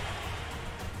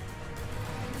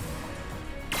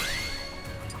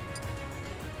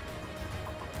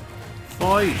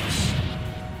 Fight!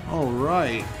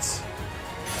 Alright.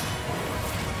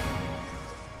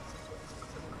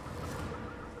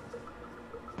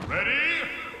 Ready?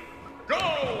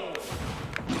 Go!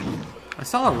 I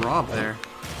saw a Rob there.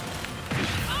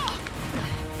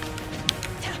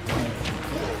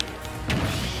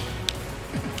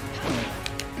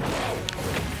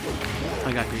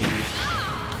 I got green.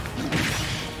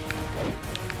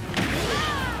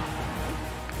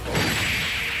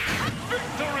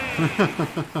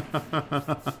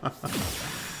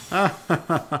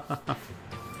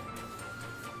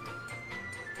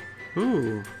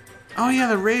 Ooh. Oh yeah,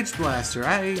 the Rage Blaster.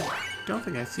 I don't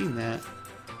think I've seen that.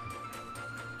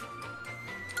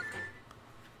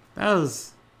 That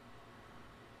was...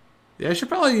 Yeah, I should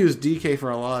probably use DK for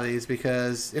a lot of these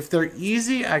because if they're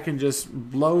easy, I can just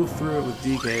blow through it with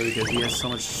DK because he has so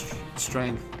much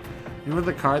strength. And with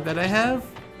the card that I have,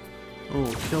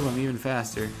 oh, kill them even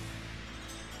faster.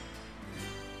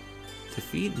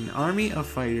 Defeat an army of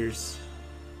fighters.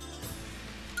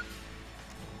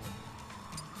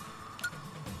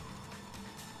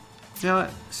 You know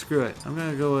what? Screw it. I'm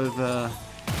gonna go with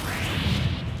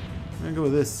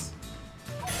this.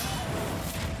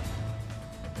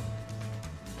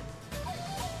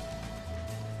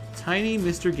 Tiny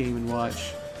Mr. Game &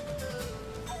 Watch.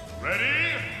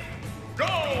 Ready? Go!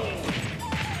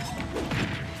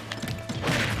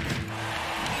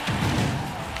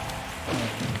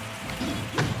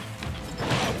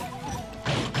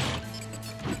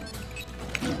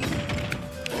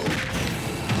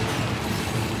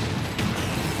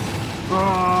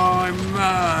 Oh, I'm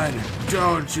mad!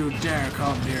 Don't you dare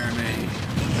come near me!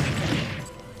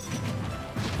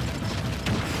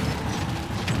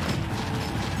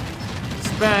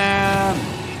 Spam!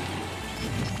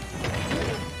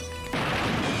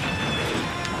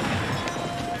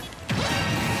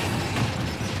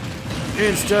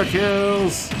 Insta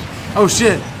kills! Oh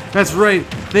shit! That's right!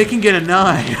 They can get a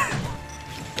 9!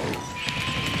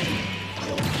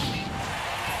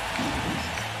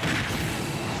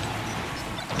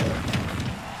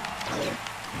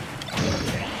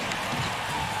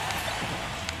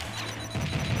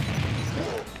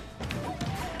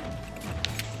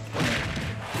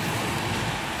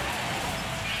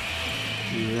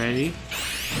 You ready?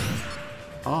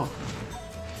 Oh.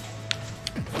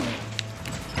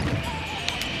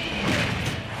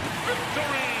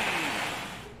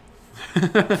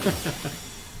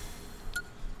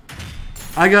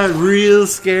 I got real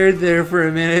scared there for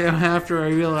a minute after I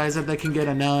realized that they can get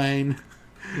a 9.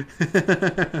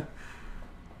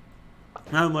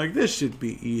 I'm like, this should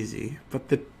be easy. But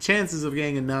the chances of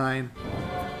getting a 9...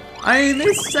 I mean,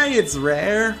 they say it's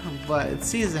rare, but it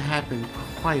seems to happen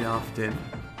quite often.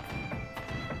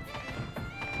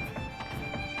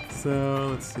 So,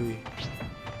 let's see.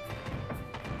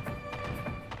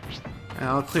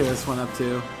 I'll clear this one up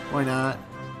too. Why not?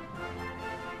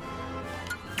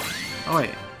 Oh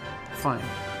wait. Fine.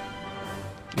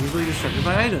 Easily distracted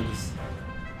by items.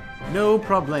 No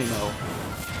problemo.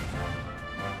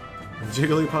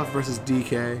 Jigglypuff versus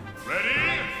DK.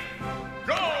 Ready?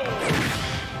 Go!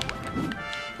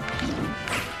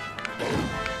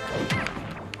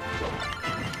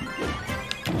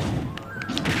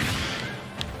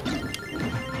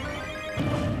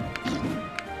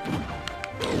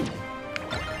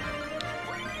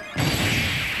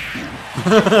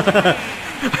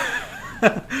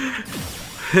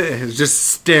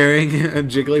 Just staring at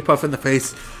Jigglypuff in the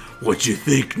face. What you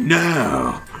think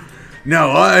now?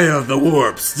 Now I have the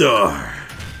Warp Star.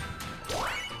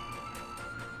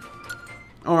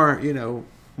 Or, you know,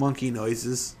 monkey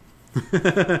noises.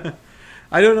 I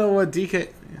don't know what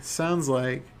DK sounds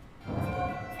like.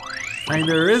 I mean,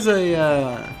 there is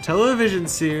a television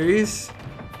series.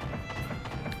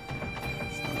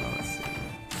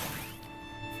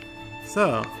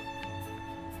 So,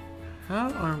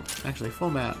 how are... Actually, full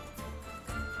map.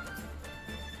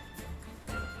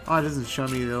 Oh, it doesn't show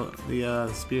me the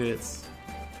spirits.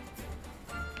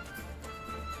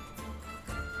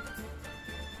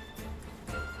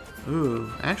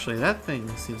 Ooh, actually, that thing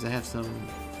seems to have some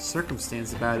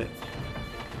circumstance about it.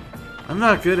 I'm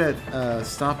not good at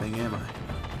stopping, am I?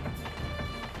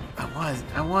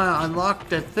 I want to unlock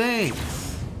the things.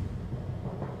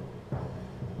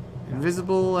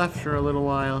 Invisible after a little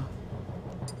while.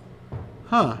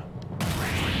 Huh.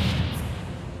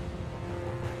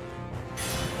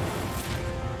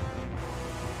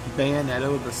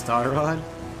 Bayonetta with the Star Rod?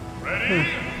 Ready?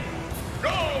 Go!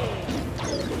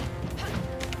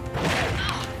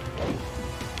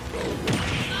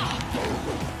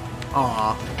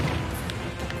 Aw.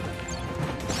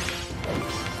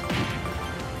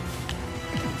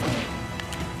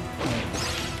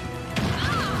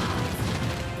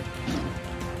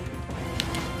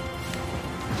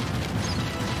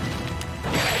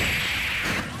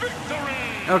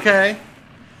 Okay.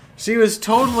 She was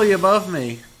totally above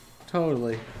me.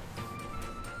 Totally.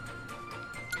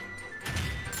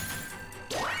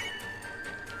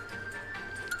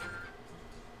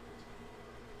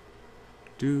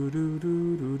 Do do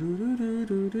do do do do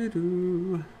do do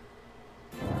do.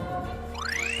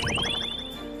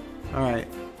 All right.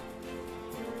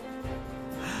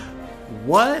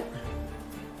 What?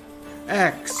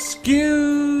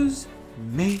 Excuse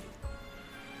me.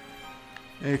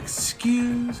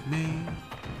 Excuse me.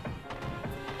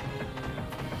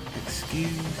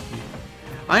 Excuse me.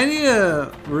 I need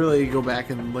to really go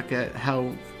back and look at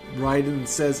how Raiden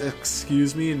says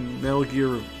excuse me in Metal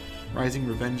Gear Rising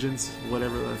Revengeance,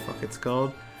 whatever the fuck it's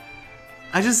called.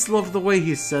 I just love the way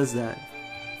he says that.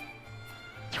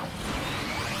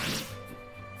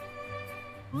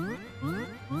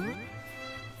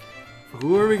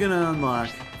 Who are we gonna unlock?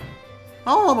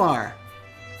 Olimar!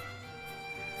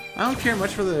 I don't care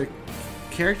much for the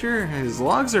character. His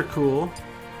logs are cool.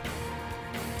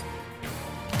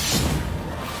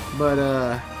 But,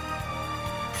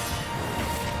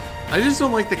 I just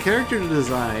don't like the character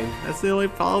design. That's the only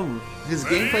problem. His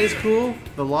gameplay is cool,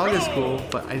 the log is cool,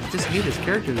 but I just hate his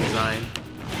character design.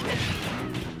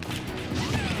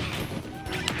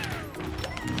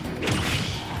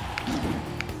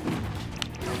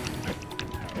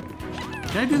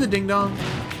 Can I do the ding dong?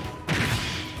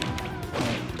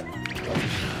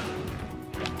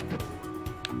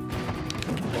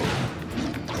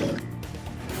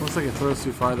 Looks like it throws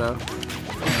too far though.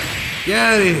 Get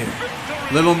out of here,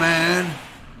 little man.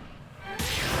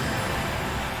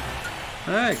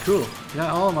 Alright, cool.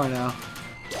 Got Olimar now.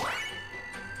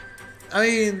 I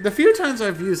mean, the few times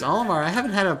I've used Olimar, I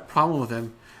haven't had a problem with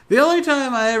him. The only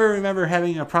time I ever remember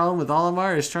having a problem with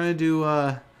Olimar is trying to do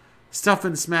stuff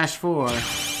in Smash 4.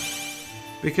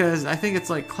 Because I think it's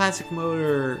like Classic Mode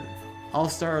or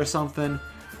All-Star or something.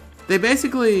 They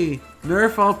basically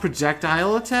nerf all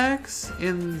projectile attacks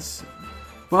and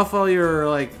buff all your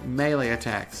like melee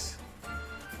attacks.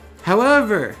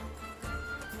 However,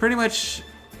 pretty much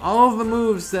all of the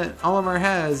moves that Olimar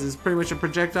has is pretty much a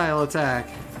projectile attack.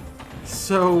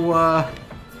 So,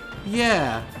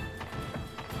 yeah.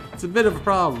 It's a bit of a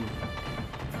problem.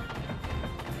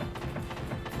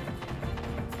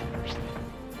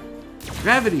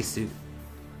 Gravity suit.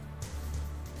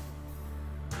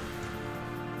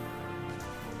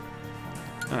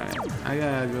 Alright, I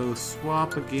gotta go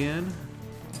swap again.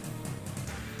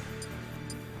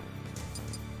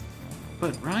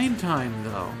 But Rhyme time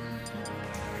though.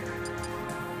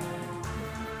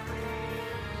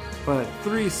 But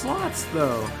 3 slots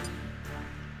though.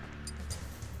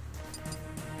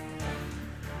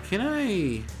 Can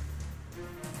I?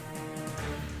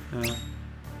 No.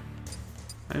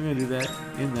 I'm gonna do that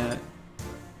in that.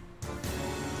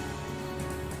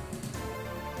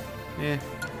 Yeah.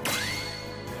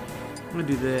 I'm gonna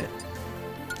do that.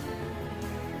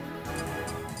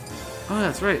 Oh,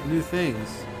 that's right, new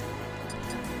things.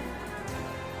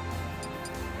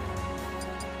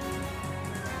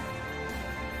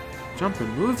 Jump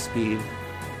and move speed.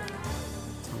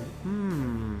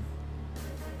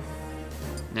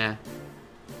 Nah.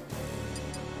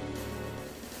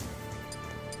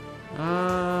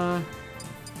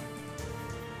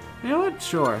 You know what?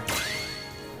 Sure.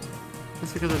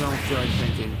 Just because I don't feel like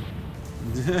thinking.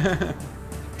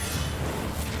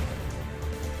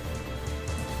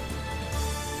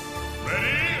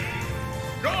 Ready?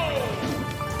 Go!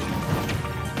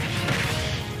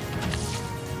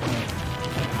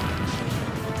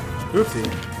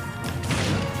 Oopsie.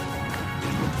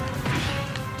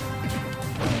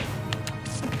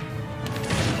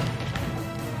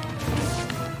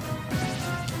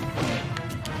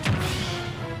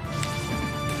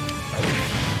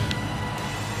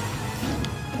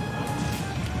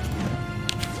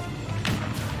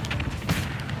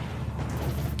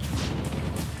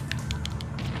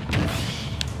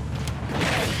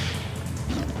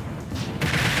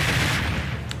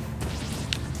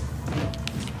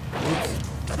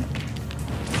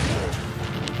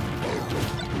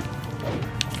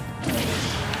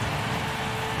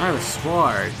 I was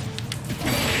smart.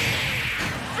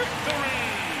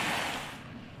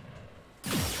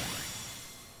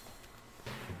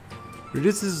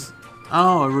 Reduces.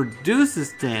 Oh, it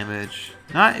reduces damage.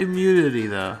 Not immunity,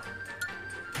 though.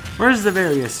 Where's the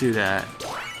various suit at?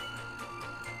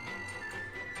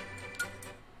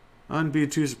 I wouldn't be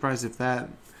too surprised if that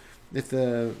if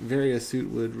the various suit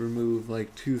would remove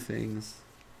like 2 things.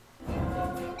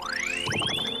 What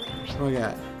do we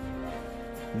got?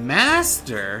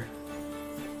 Master?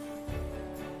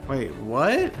 Wait,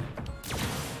 what?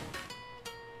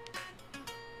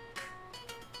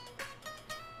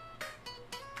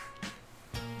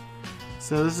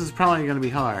 So this is probably going to be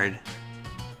hard.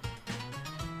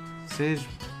 Sage...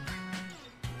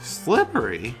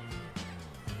 Slippery?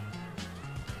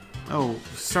 Oh,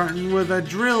 starting with a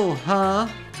drill, huh?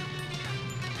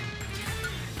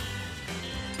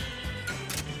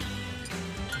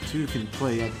 Two can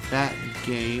play at that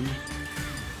game.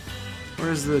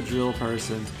 Where's the drill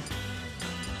person?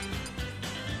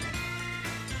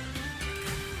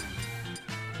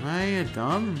 Am I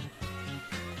dumb?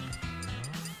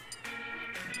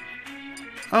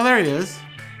 Oh, there he is.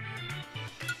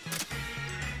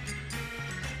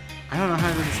 I don't know how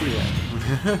I didn't see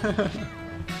that.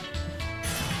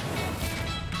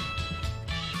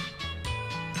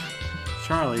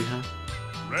 Charlie, huh?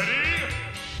 Ready?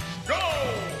 Go!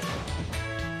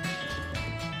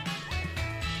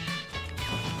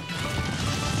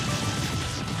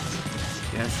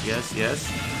 Yes, yes, yes.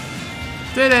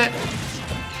 Did it!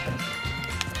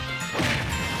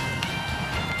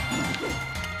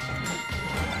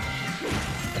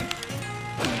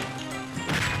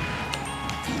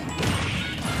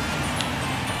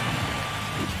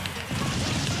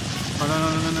 Oh, no, no,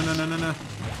 no, no, no, no, no.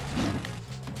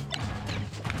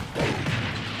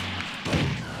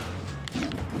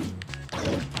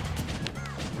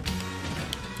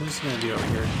 I'm just gonna be over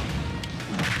here.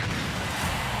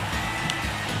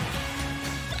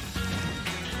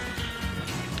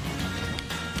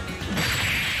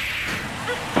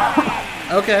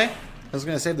 Okay. I was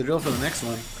gonna save the drill for the next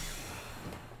one.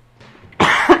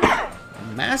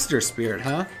 Master Spirit,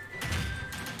 huh?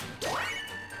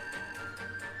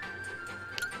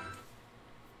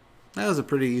 That was a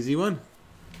pretty easy one.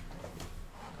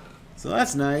 So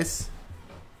that's nice.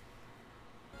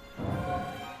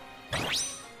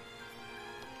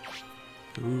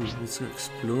 Ooh, let's go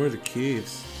explore the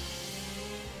caves.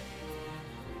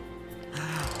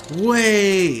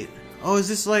 Wait! Oh, is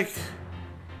this like...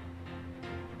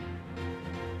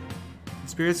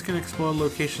 Spirits can explore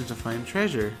locations to find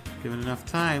treasure. Given enough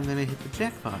time, then they hit the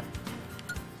jackpot.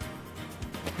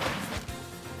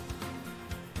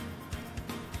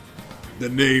 The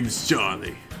name's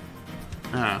Charlie.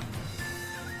 Ah.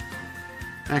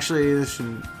 Actually, this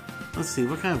should... Let's see,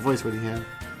 what kind of voice would he have?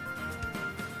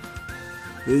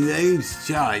 The name's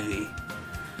Charlie.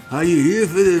 Are you here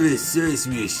for the research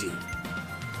mission?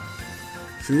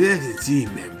 Select the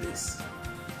team members.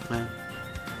 Okay.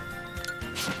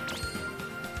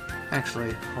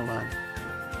 Actually, hold on.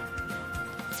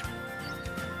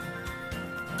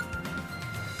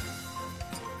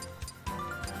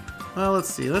 Well, let's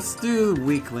see. Let's do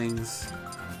weaklings.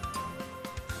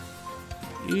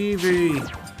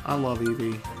 Eevee. I love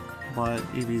Eevee, but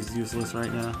Eevee's useless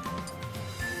right now.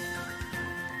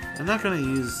 I'm not gonna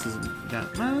use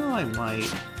that. Well, I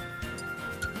might.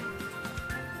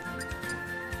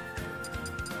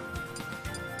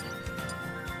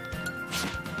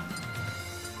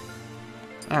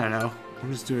 I don't know.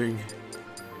 I'm just doing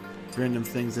random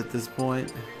things at this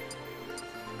point.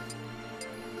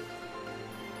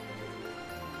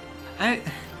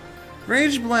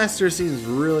 Rage Blaster seems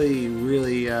really,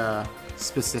 really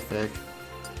specific.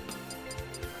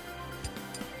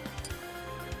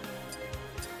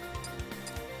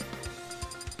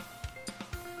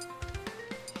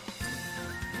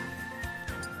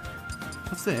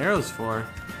 What's the arrows for?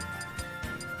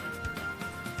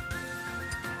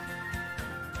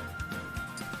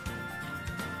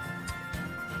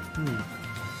 I'm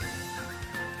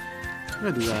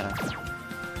gonna do that.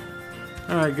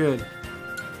 Alright, good.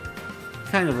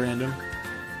 Kind of random.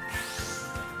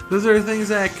 Those are things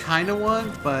that I kind of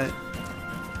want, but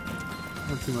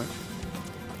not too much.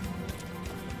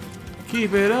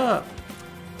 Keep it up!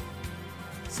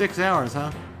 6 hours,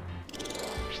 huh?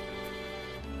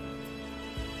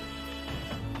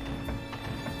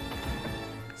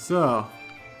 So,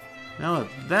 now that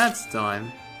that's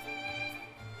done,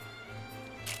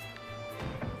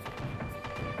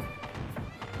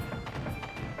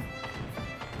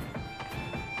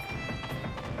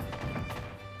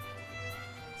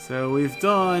 so we've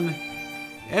done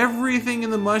everything in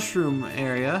the mushroom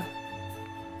area.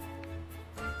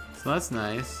 So that's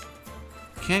nice.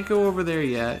 Can't go over there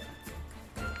yet.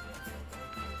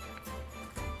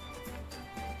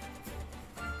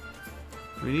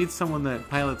 We need someone that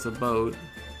pilots a boat.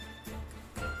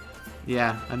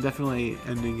 Yeah, I'm definitely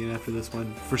ending it after this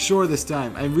one. For sure this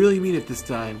time. I really mean it this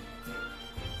time.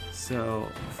 So,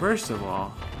 first of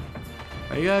all,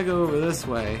 I gotta go over this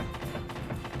way.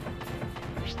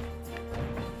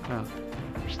 Oh.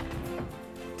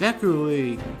 Deku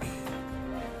Leak!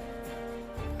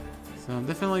 So I'm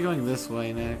definitely going this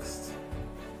way next.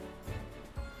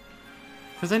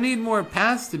 Because I need more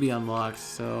paths to be unlocked,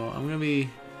 so I'm gonna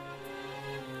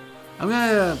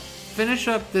finish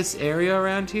up this area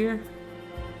around here.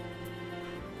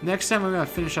 Next time I'm gonna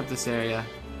finish up this area.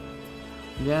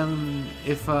 Then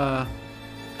if I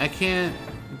can't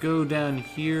go down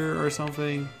here or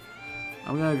something,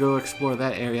 I'm gonna go explore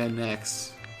that area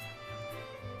next.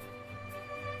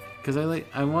 Because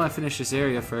I want to finish this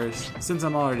area first, since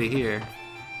I'm already here.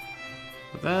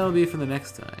 But that'll be for the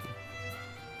next time.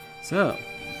 So,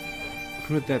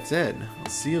 with that said,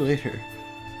 I'll see you later.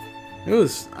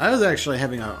 I was actually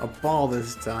having a ball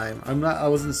this time. I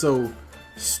wasn't so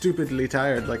stupidly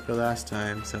tired like the last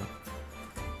time, so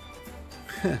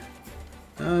I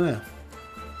don't know.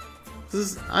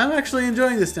 I'm actually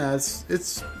enjoying this now.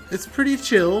 It's pretty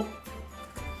chill.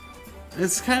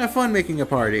 It's kind of fun making a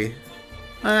party.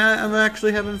 I'm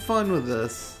actually having fun with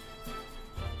this.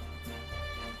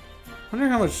 Wonder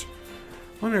how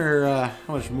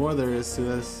much more there is to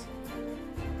this.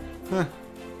 Huh.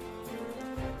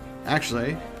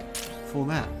 Actually, full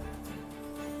map.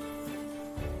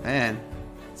 Man,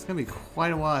 it's gonna be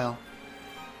quite a while.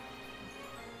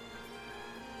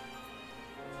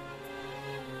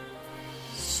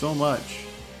 So much.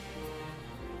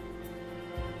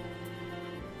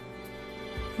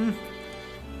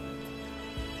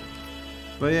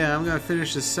 But yeah, I'm gonna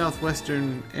finish the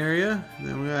southwestern area, and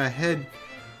then we're gonna head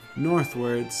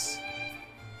northwards.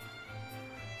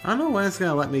 I don't know when it's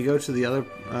gonna let me go to the other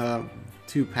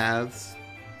two paths.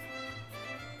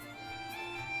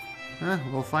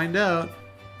 We'll find out.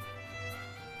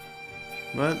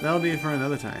 But that'll be for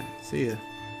another time. See ya.